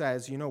yet he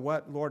says, you know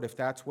what, Lord, if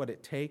that's what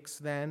it takes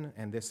then,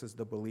 and this is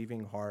the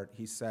believing heart,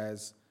 he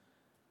says,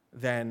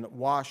 then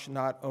wash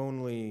not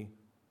only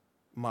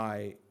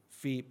my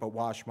feet, but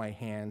wash my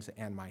hands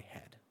and my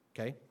head.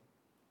 Okay?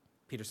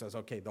 Peter says,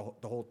 okay, the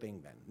whole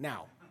thing then.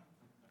 Now,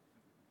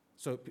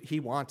 so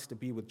he wants to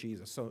be with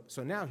Jesus.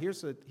 So now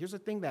here's the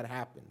thing that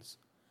happens.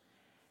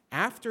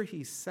 After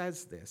he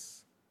says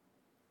this,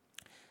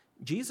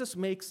 Jesus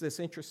makes this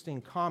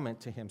interesting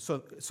comment to him.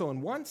 So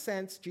in one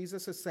sense,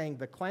 Jesus is saying,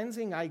 the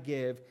cleansing I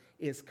give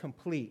is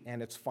complete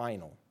and it's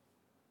final.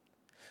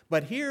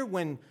 But here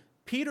when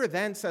Peter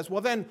then says,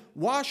 well then,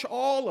 wash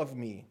all of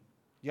me.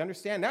 You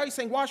understand? Now he's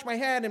saying, wash my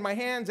head and my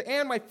hands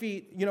and my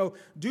feet,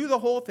 do the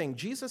whole thing.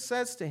 Jesus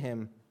says to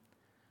him,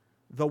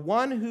 the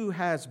one who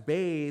has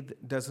bathed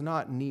does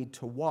not need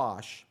to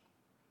wash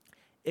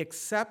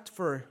except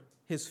for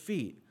his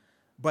feet,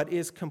 but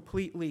is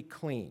completely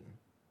clean.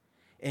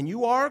 And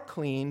you are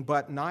clean,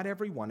 but not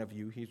every one of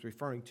you. He's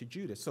referring to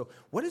Judas. So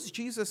what is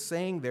Jesus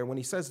saying there when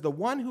he says the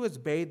one who is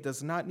bathed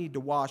does not need to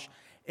wash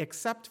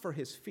except for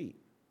his feet?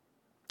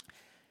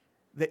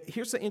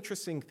 Here's the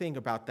interesting thing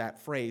about that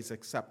phrase,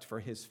 except for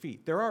his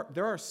feet. There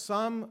are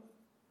some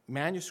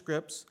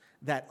manuscripts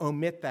that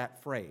omit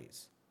that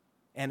phrase,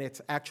 and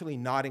it's actually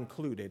not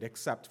included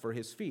except for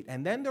his feet.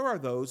 And then there are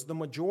those, the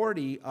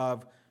majority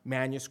of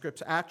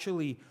manuscripts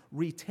actually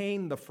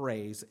retain the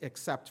phrase,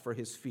 except for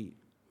his feet.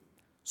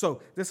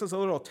 So this is a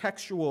little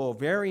textual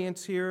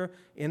variance here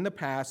in the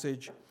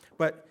passage,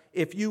 but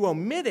if you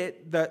omit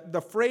it,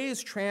 the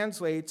phrase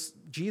translates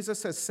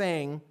Jesus as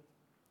saying,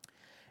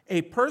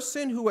 a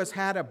person who has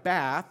had a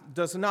bath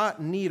does not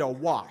need a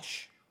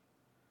wash.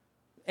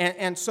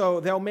 And so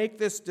they'll make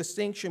this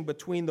distinction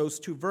between those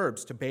two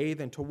verbs, to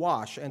bathe and to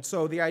wash. And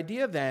so the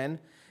idea then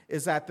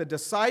is that the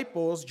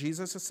disciples,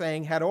 Jesus is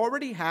saying, had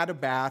already had a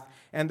bath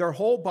and their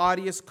whole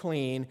body is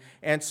clean.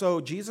 And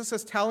so Jesus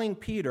is telling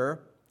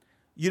Peter,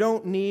 you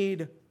don't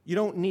need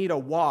a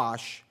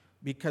wash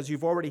because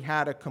you've already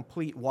had a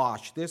complete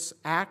wash. This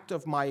act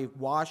of my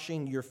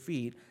washing your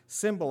feet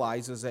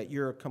symbolizes that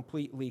you're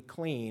completely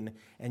clean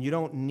and you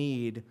don't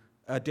need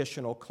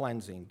additional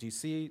cleansing. Do you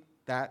see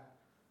that?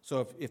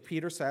 So if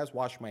Peter says,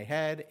 wash my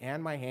head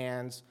and my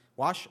hands,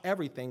 wash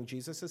everything,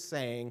 Jesus is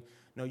saying,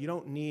 no, you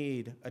don't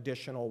need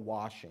additional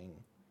washing.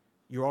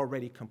 You're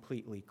already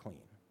completely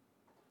clean.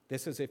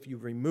 This is if you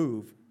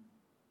remove,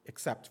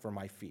 except for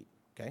my feet,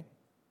 okay?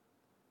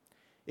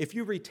 If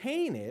you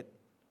retain it,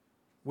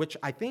 which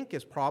I think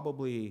is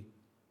probably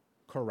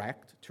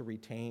correct to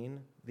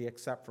retain the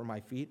except for my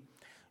feet,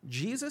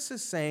 Jesus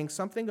is saying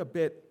something a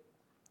bit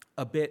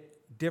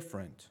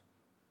different.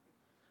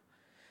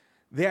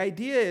 The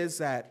idea is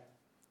that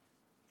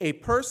a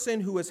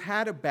person who has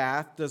had a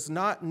bath does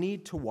not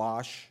need to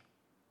wash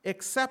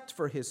except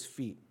for his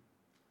feet.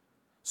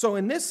 So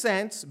in this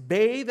sense,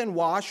 bathe and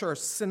wash are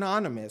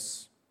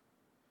synonymous,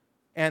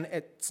 and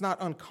it's not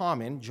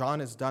uncommon.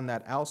 John has done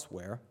that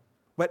elsewhere,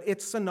 but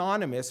it's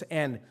synonymous,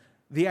 and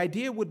the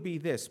idea would be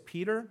this: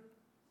 Peter,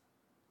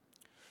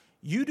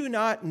 you do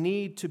not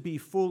need to be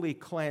fully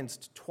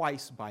cleansed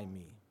twice by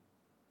me.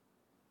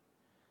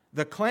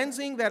 The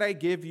cleansing that I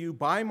give you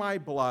by my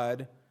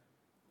blood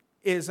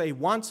is a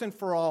once and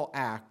for all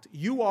act.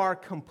 You are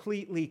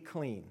completely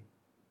clean.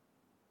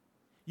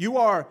 You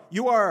are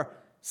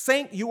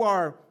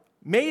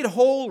made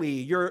holy.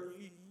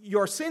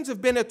 Your sins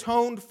have been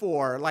atoned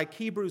for, like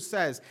Hebrews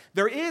says.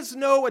 There is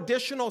no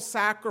additional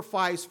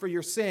sacrifice for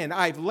your sin.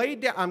 I'm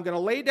going to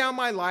lay down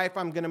my life.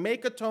 I'm going to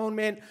make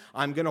atonement.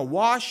 I'm going to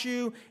wash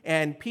you.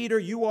 And Peter,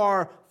 you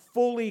are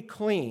fully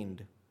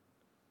cleaned.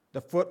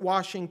 The foot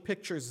washing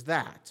pictures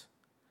that.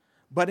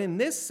 But in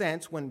this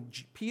sense, when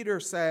Peter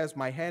says,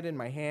 my head and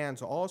my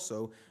hands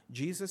also,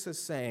 Jesus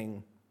is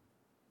saying,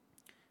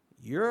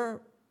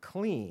 you're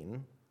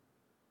clean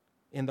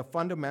in the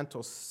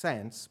fundamental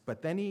sense,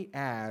 but then he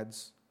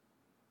adds,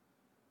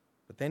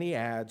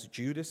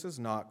 Judas is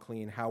not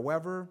clean.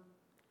 However,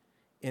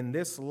 in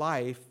this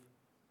life,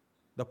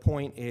 the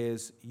point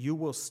is, you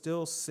will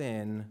still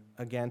sin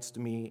against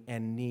me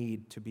and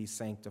need to be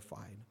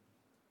sanctified.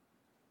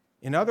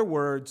 In other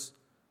words,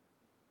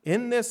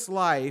 in this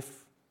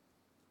life,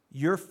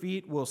 your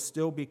feet will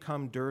still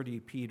become dirty,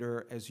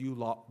 Peter, as you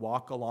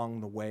walk along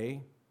the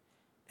way,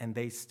 and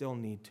they still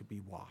need to be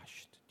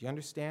washed. Do you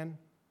understand?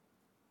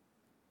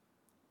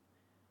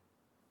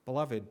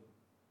 Beloved,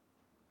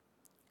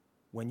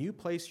 when you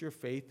place your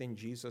faith in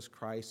Jesus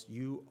Christ,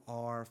 you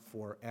are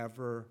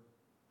forever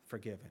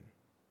forgiven.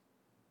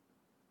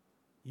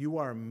 You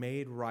are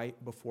made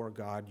right before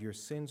God. Your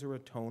sins are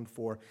atoned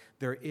for.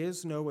 There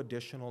is no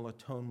additional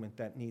atonement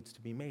that needs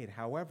to be made.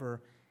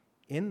 However,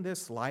 in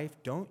this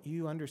life, don't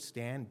you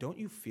understand? Don't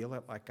you feel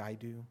it like I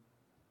do?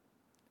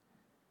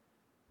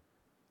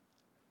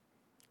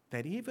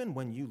 That even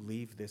when you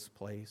leave this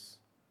place,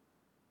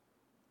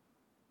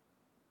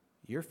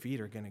 your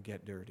feet are going to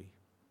get dirty.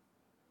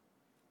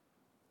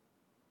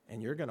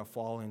 And you're going to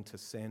fall into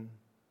sin.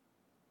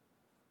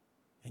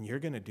 And you're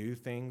going to do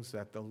things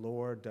that the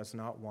Lord does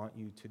not want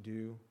you to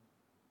do.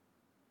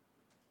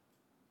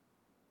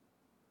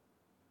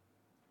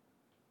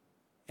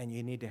 And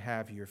you need to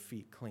have your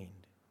feet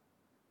cleaned.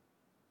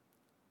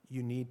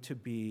 Your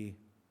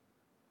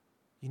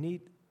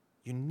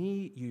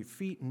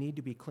feet need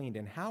to be cleaned.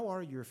 And how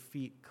are your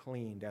feet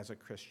cleaned as a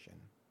Christian?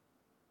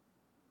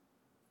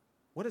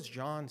 What does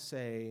John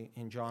say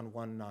in John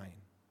 1:9?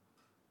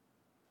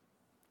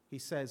 He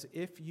says,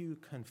 if you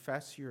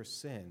confess your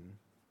sin,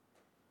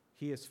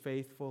 he is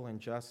faithful and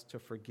just to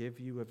forgive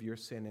you of your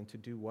sin and to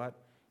do what?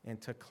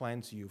 And to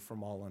cleanse you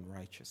from all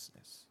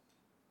unrighteousness.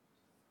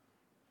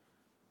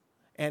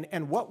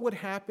 And what would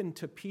happen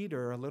to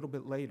Peter a little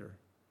bit later?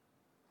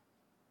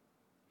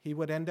 He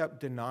would end up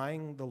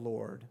denying the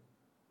Lord.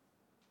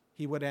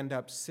 He would end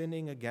up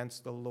sinning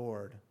against the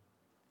Lord.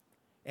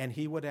 And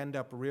he would end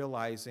up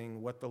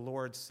realizing what the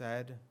Lord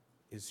said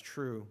is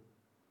true.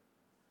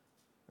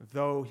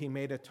 Though he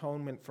made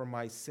atonement for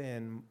my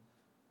sin,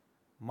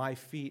 my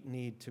feet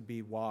need to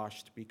be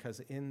washed because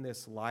in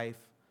this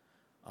life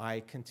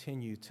I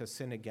continue to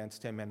sin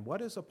against him. And what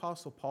does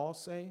Apostle Paul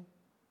say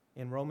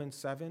in Romans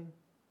 7?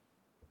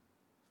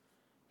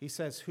 He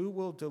says, who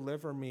will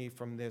deliver me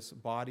from this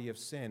body of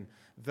sin?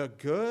 The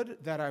good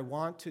that I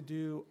want to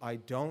do, I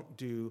don't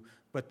do,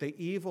 but the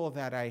evil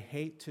that I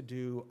hate to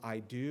do, I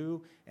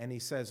do. And he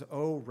says,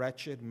 oh,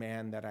 wretched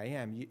man that I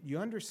am. You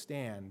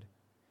understand,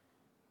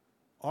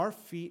 our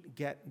feet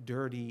get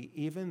dirty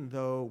even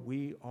though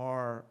we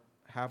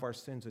have our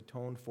sins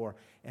atoned for.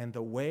 And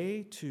the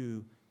way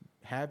to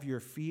have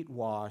your feet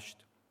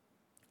washed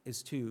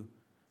is to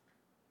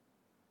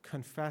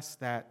confess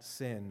that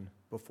sin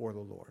before the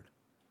Lord.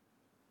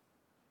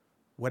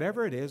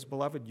 Whatever it is,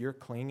 beloved, you're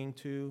clinging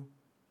to,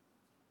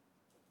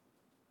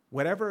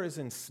 whatever is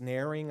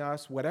ensnaring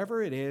us,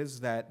 whatever it is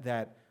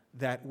that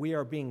we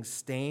are being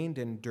stained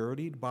and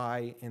dirtied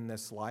by in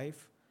this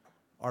life,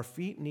 our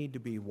feet need to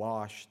be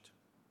washed.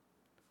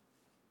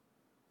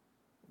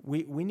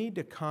 We need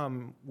to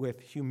come with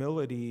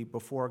humility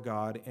before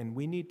God, and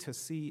we need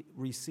to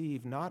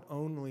receive not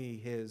only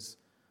his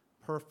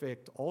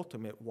perfect,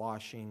 ultimate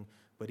washing,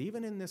 but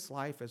even in this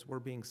life as we're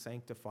being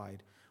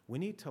sanctified, we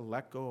need to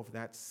let go of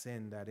that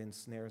sin that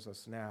ensnares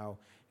us now,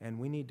 and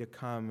we need to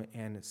come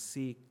and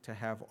seek to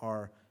have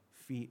our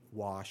feet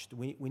washed.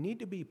 We need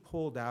to be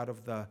pulled out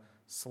of the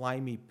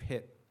slimy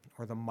pit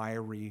or the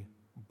miry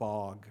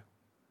bog.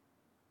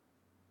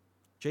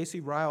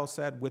 J.C. Ryle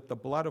said, with the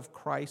blood of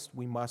Christ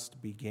we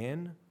must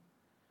begin,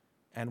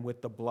 and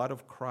with the blood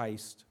of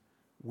Christ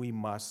we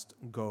must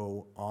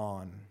go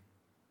on.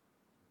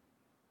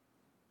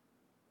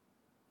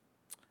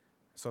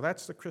 So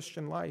that's the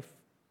Christian life.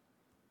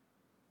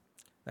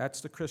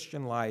 That's the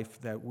Christian life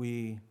that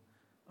we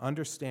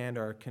understand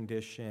our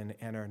condition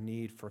and our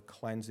need for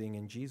cleansing.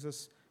 And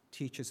Jesus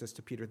teaches this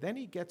to Peter. Then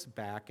he gets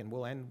back, and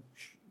we'll end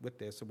with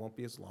this, it won't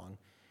be as long.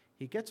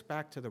 He gets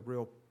back to the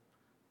real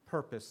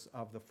purpose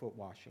of the foot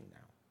washing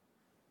now.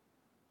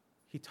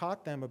 He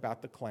taught them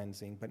about the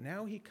cleansing, but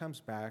now he comes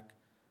back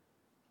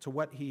to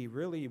what he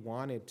really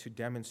wanted to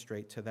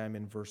demonstrate to them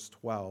in verse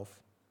 12.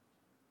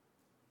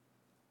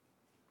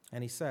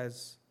 And he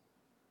says,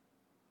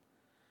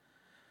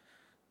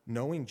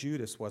 knowing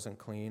Judas wasn't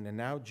clean, and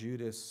now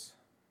Judas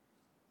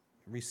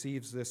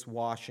receives this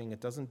washing.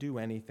 It doesn't do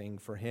anything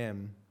for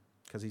him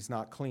because he's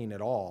not clean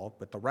at all,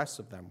 but the rest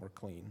of them were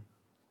clean.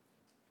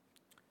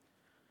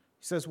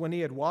 He says, when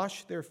he had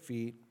washed their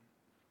feet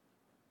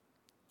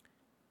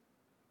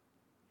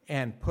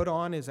and put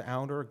on his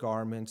outer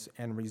garments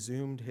and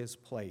resumed his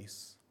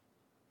place,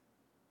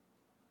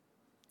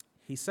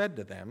 he said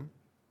to them,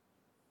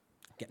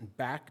 getting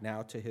back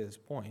now to his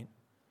point,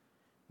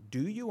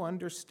 do you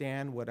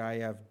understand what I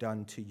have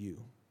done to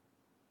you?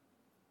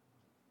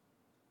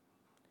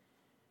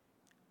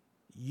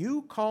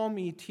 You call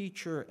me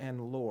teacher and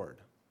Lord,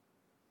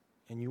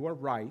 and you are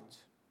right,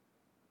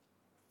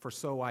 for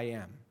so I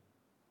am.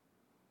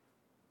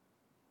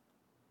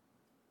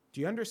 Do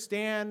you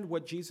understand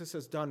what Jesus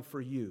has done for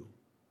you?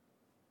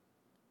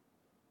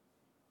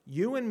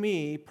 You and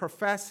me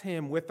profess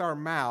him with our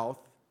mouth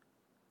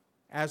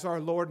as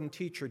our Lord and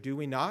teacher, do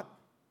we not?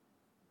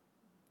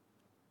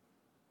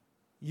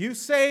 You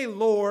say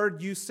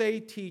Lord, you say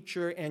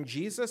teacher, and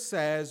Jesus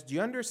says, do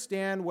you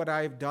understand what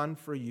I have done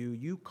for you?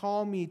 You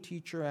call me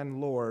teacher and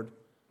Lord,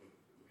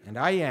 and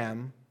I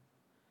am.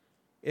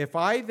 If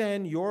I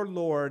then, your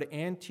Lord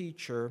and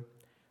teacher,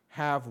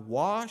 have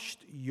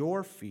washed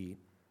your feet,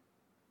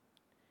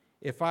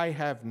 if I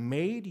have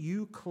made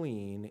you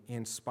clean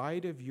in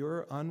spite of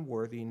your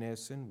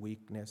unworthiness and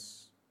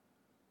weakness,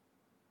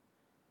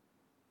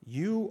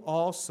 you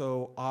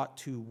also ought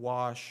to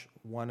wash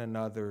one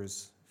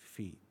another's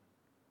feet.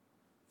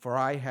 For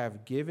I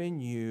have given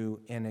you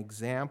an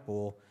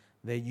example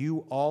that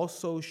you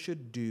also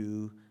should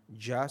do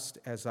just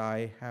as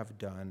I have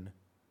done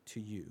to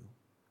you.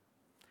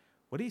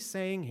 What he's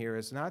saying here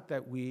is not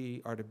that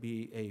we are to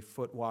be a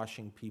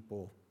foot-washing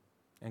people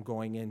and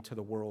going into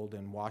the world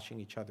and washing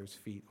each other's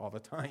feet all the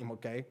time,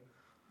 okay?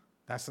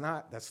 That's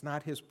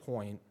not his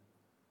point.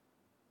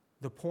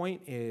 The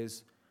point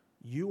is,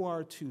 you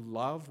are to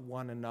love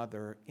one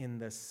another in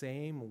the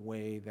same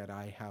way that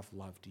I have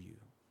loved you.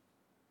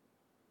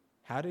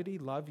 How did he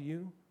love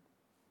you?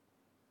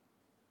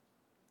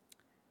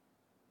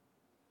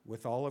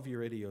 With all of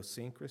your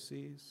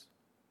idiosyncrasies,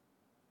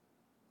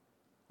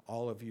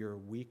 all of your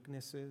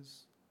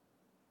weaknesses,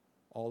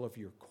 all of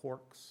your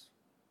quirks,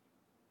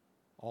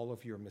 all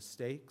of your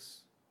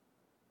mistakes,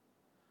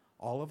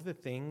 all of the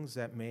things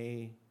that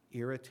may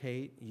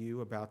irritate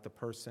you about the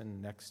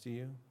person next to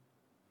you.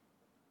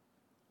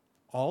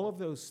 All of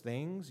those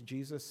things,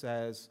 Jesus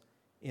says,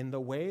 in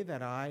the way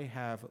that I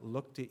have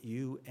looked at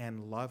you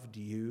and loved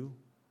you,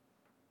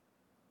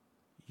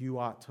 you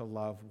ought to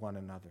love one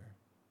another.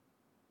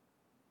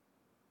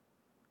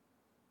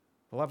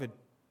 Beloved,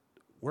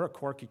 we're a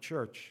quirky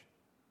church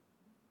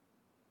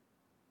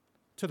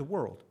to the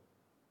world.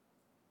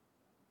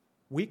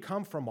 We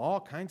come from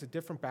all kinds of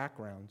different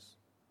backgrounds.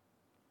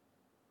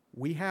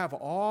 We have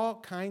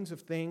all kinds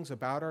of things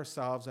about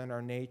ourselves and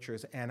our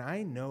natures, and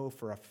I know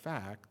for a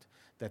fact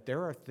that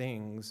there are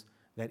things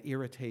that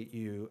irritate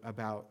you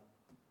about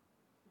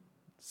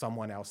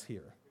someone else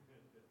here,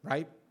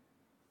 right?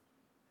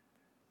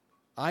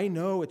 I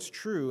know it's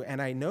true,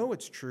 and I know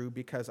it's true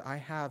because I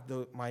have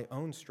my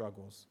own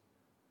struggles.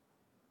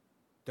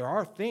 There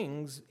are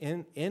things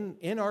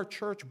in our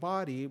church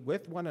body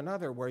with one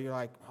another where you're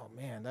like, oh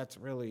man, that's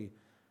really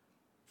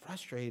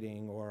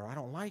frustrating, or I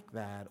don't like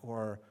that,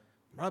 or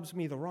rubs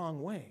me the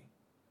wrong way.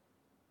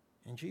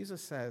 And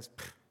Jesus says,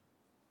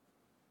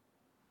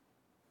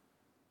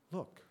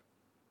 look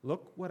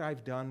what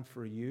I've done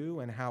for you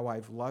and how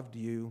I've loved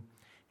you.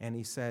 And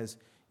he says,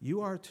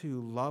 you are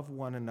to love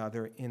one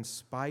another in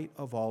spite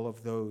of all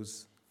of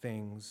those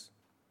things.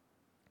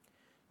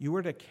 You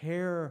are to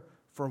care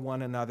for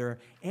one another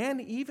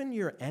and even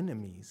your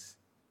enemies.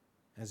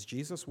 As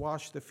Jesus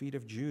washed the feet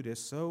of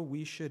Judas, so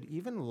we should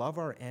even love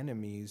our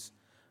enemies,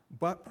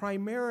 but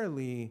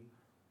primarily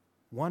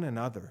one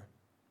another.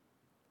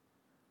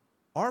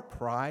 Our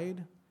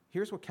pride,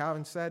 here's what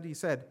Calvin said. He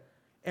said,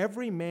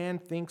 every man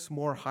thinks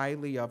more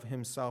highly of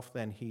himself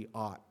than he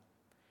ought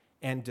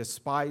and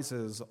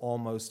despises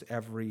almost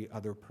every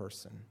other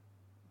person.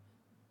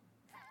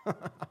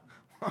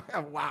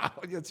 Wow,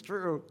 it's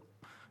true.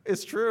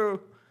 It's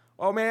true.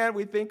 Oh man,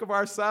 we think of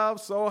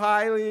ourselves so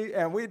highly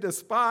and we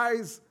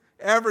despise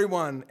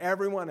everyone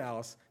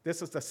else.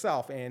 This is the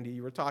self, Andy,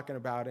 you were talking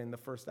about in the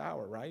first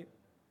hour, right?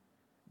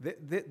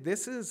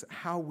 This is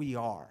how we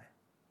are.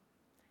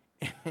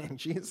 And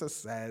Jesus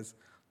says,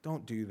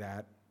 don't do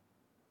that.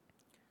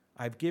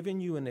 I've given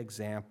you an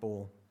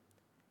example,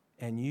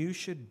 and you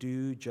should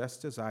do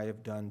just as I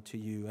have done to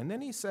you. And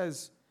then he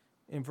says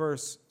in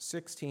verse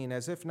 16,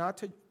 as if not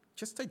to,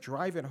 just to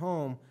drive it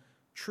home,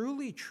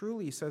 Truly,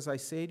 truly, he says, I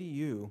say to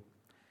you,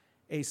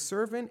 a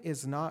servant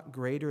is not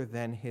greater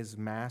than his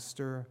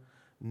master,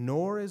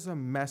 nor is a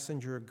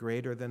messenger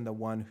greater than the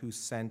one who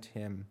sent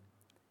him.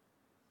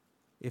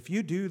 If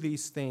you do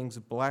these things,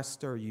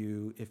 blessed are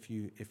you if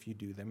you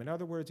do them. In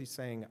other words, he's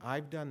saying,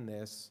 I've done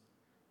this.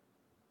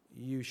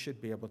 You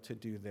should be able to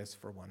do this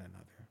for one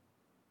another.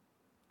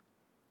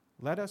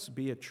 Let us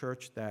be a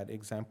church that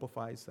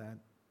exemplifies that.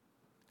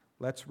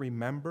 Let's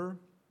remember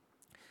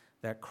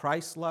that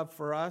Christ's love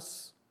for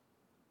us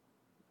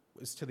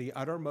was to the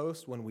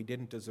uttermost when we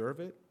didn't deserve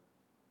it.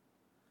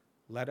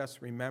 Let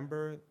us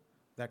remember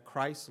that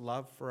Christ's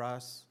love for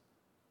us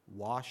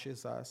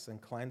washes us and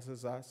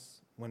cleanses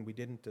us when we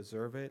didn't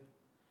deserve it.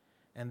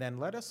 And then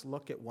let us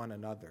look at one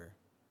another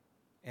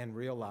and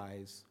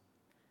realize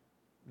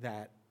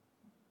that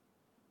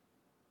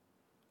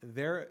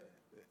there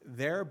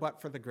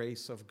but for the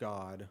grace of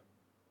God,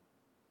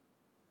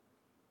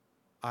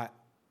 I'd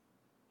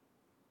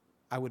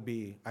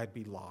be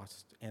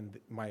lost, and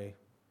my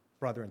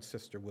brother and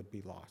sister would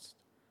be lost.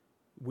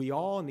 We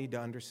all need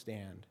to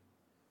understand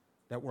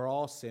that we're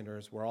all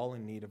sinners, we're all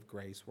in need of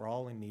grace, we're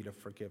all in need of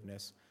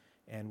forgiveness,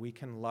 and we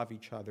can love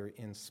each other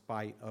in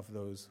spite of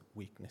those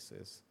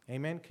weaknesses.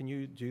 Amen? Can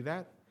you do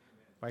that?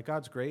 By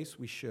God's grace,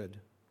 we should.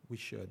 We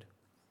should.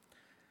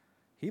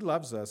 He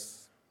loves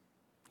us.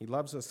 He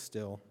loves us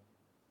still.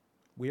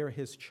 We are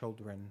his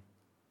children,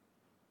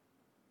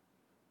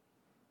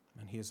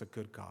 and he is a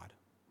good God.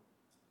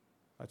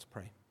 Let's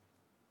pray.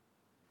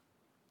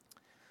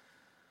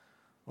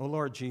 Oh,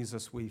 Lord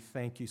Jesus, we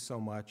thank you so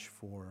much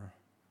for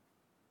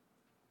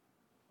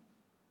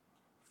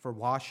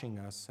washing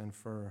us and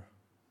for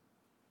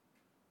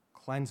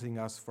cleansing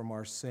us from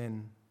our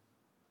sin.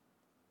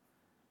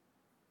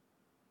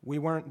 We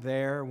weren't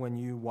there when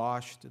you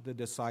washed the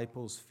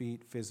disciples'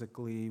 feet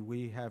physically.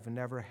 We have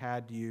never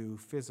had you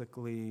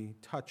physically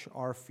touch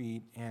our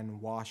feet and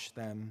wash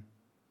them.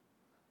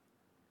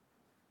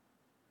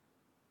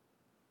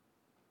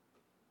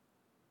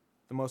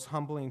 The most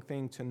humbling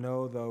thing to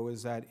know, though,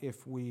 is that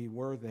if we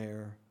were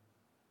there,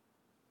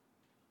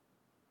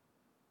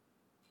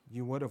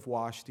 you would have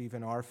washed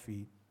even our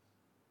feet.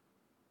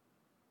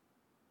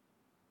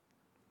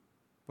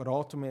 But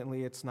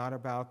ultimately, it's not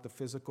about the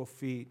physical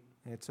feet.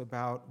 It's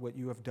about what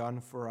you have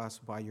done for us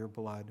by your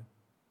blood.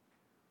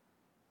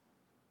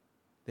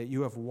 That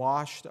you have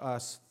washed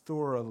us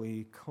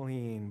thoroughly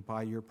clean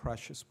by your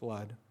precious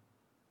blood.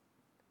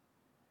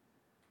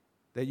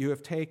 That you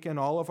have taken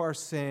all of our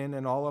sin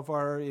and all of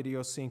our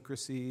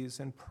idiosyncrasies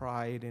and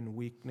pride and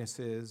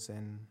weaknesses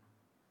and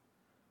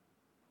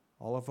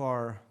all of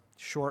our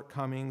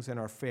shortcomings and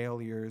our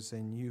failures,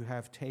 and you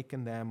have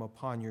taken them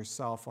upon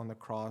yourself on the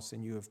cross,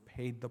 and you have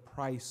paid the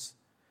price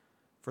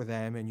for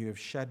them, and you have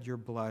shed your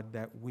blood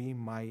that we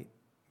might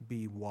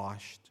be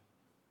washed.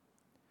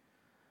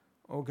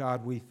 Oh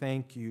God, we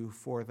thank you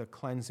for the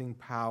cleansing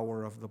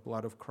power of the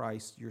blood of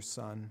Christ, your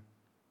Son.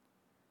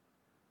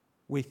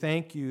 We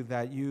thank you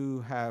that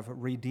you have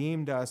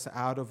redeemed us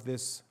out of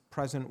this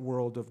present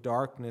world of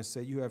darkness,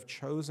 that you have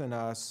chosen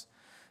us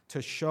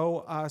to show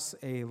us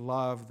a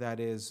love that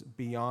is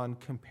beyond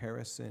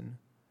comparison,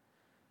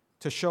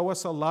 to show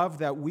us a love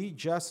that we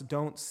just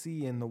don't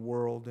see in the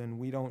world and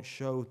we don't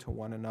show to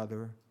one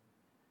another.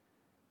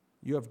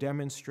 You have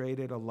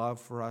demonstrated a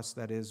love for us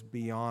that is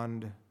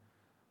beyond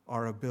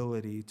our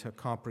ability to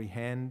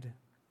comprehend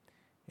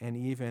and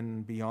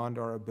even beyond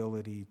our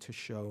ability to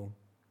show.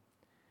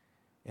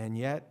 And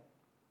yet,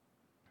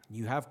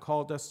 you have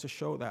called us to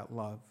show that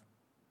love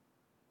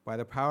by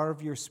the power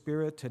of your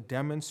Spirit, to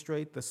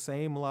demonstrate the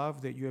same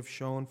love that you have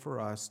shown for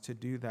us, to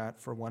do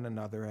that for one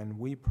another. And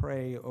we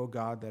pray, O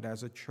God, that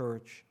as a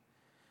church,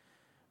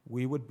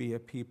 we would be a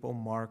people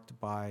marked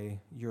by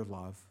your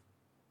love,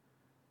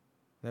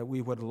 that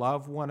we would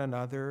love one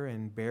another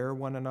and bear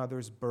one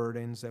another's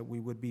burdens, that we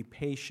would be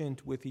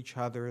patient with each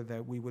other,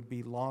 that we would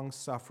be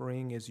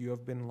long-suffering as you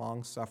have been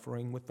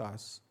long-suffering with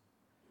us.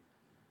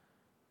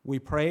 We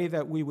pray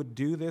that we would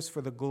do this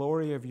for the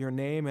glory of your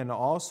name and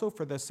also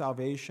for the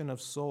salvation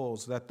of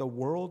souls, that the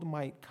world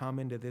might come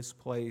into this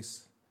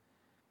place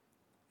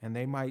and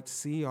they might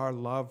see our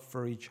love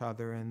for each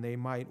other and they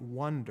might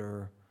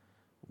wonder,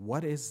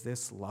 what is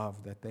this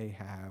love that they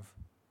have?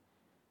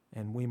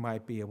 And we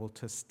might be able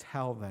to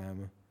tell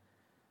them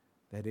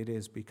that it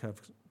is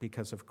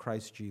because of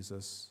Christ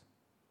Jesus,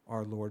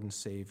 our Lord and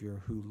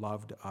Savior, who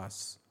loved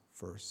us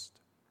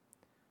first.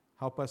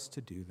 Help us to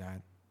do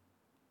that.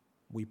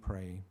 We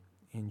pray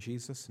in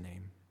Jesus'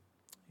 name,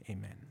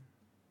 amen.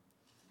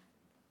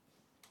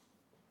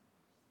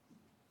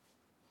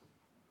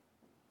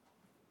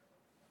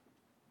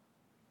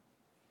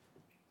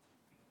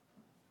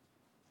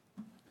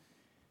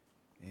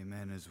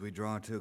 Amen. As we draw to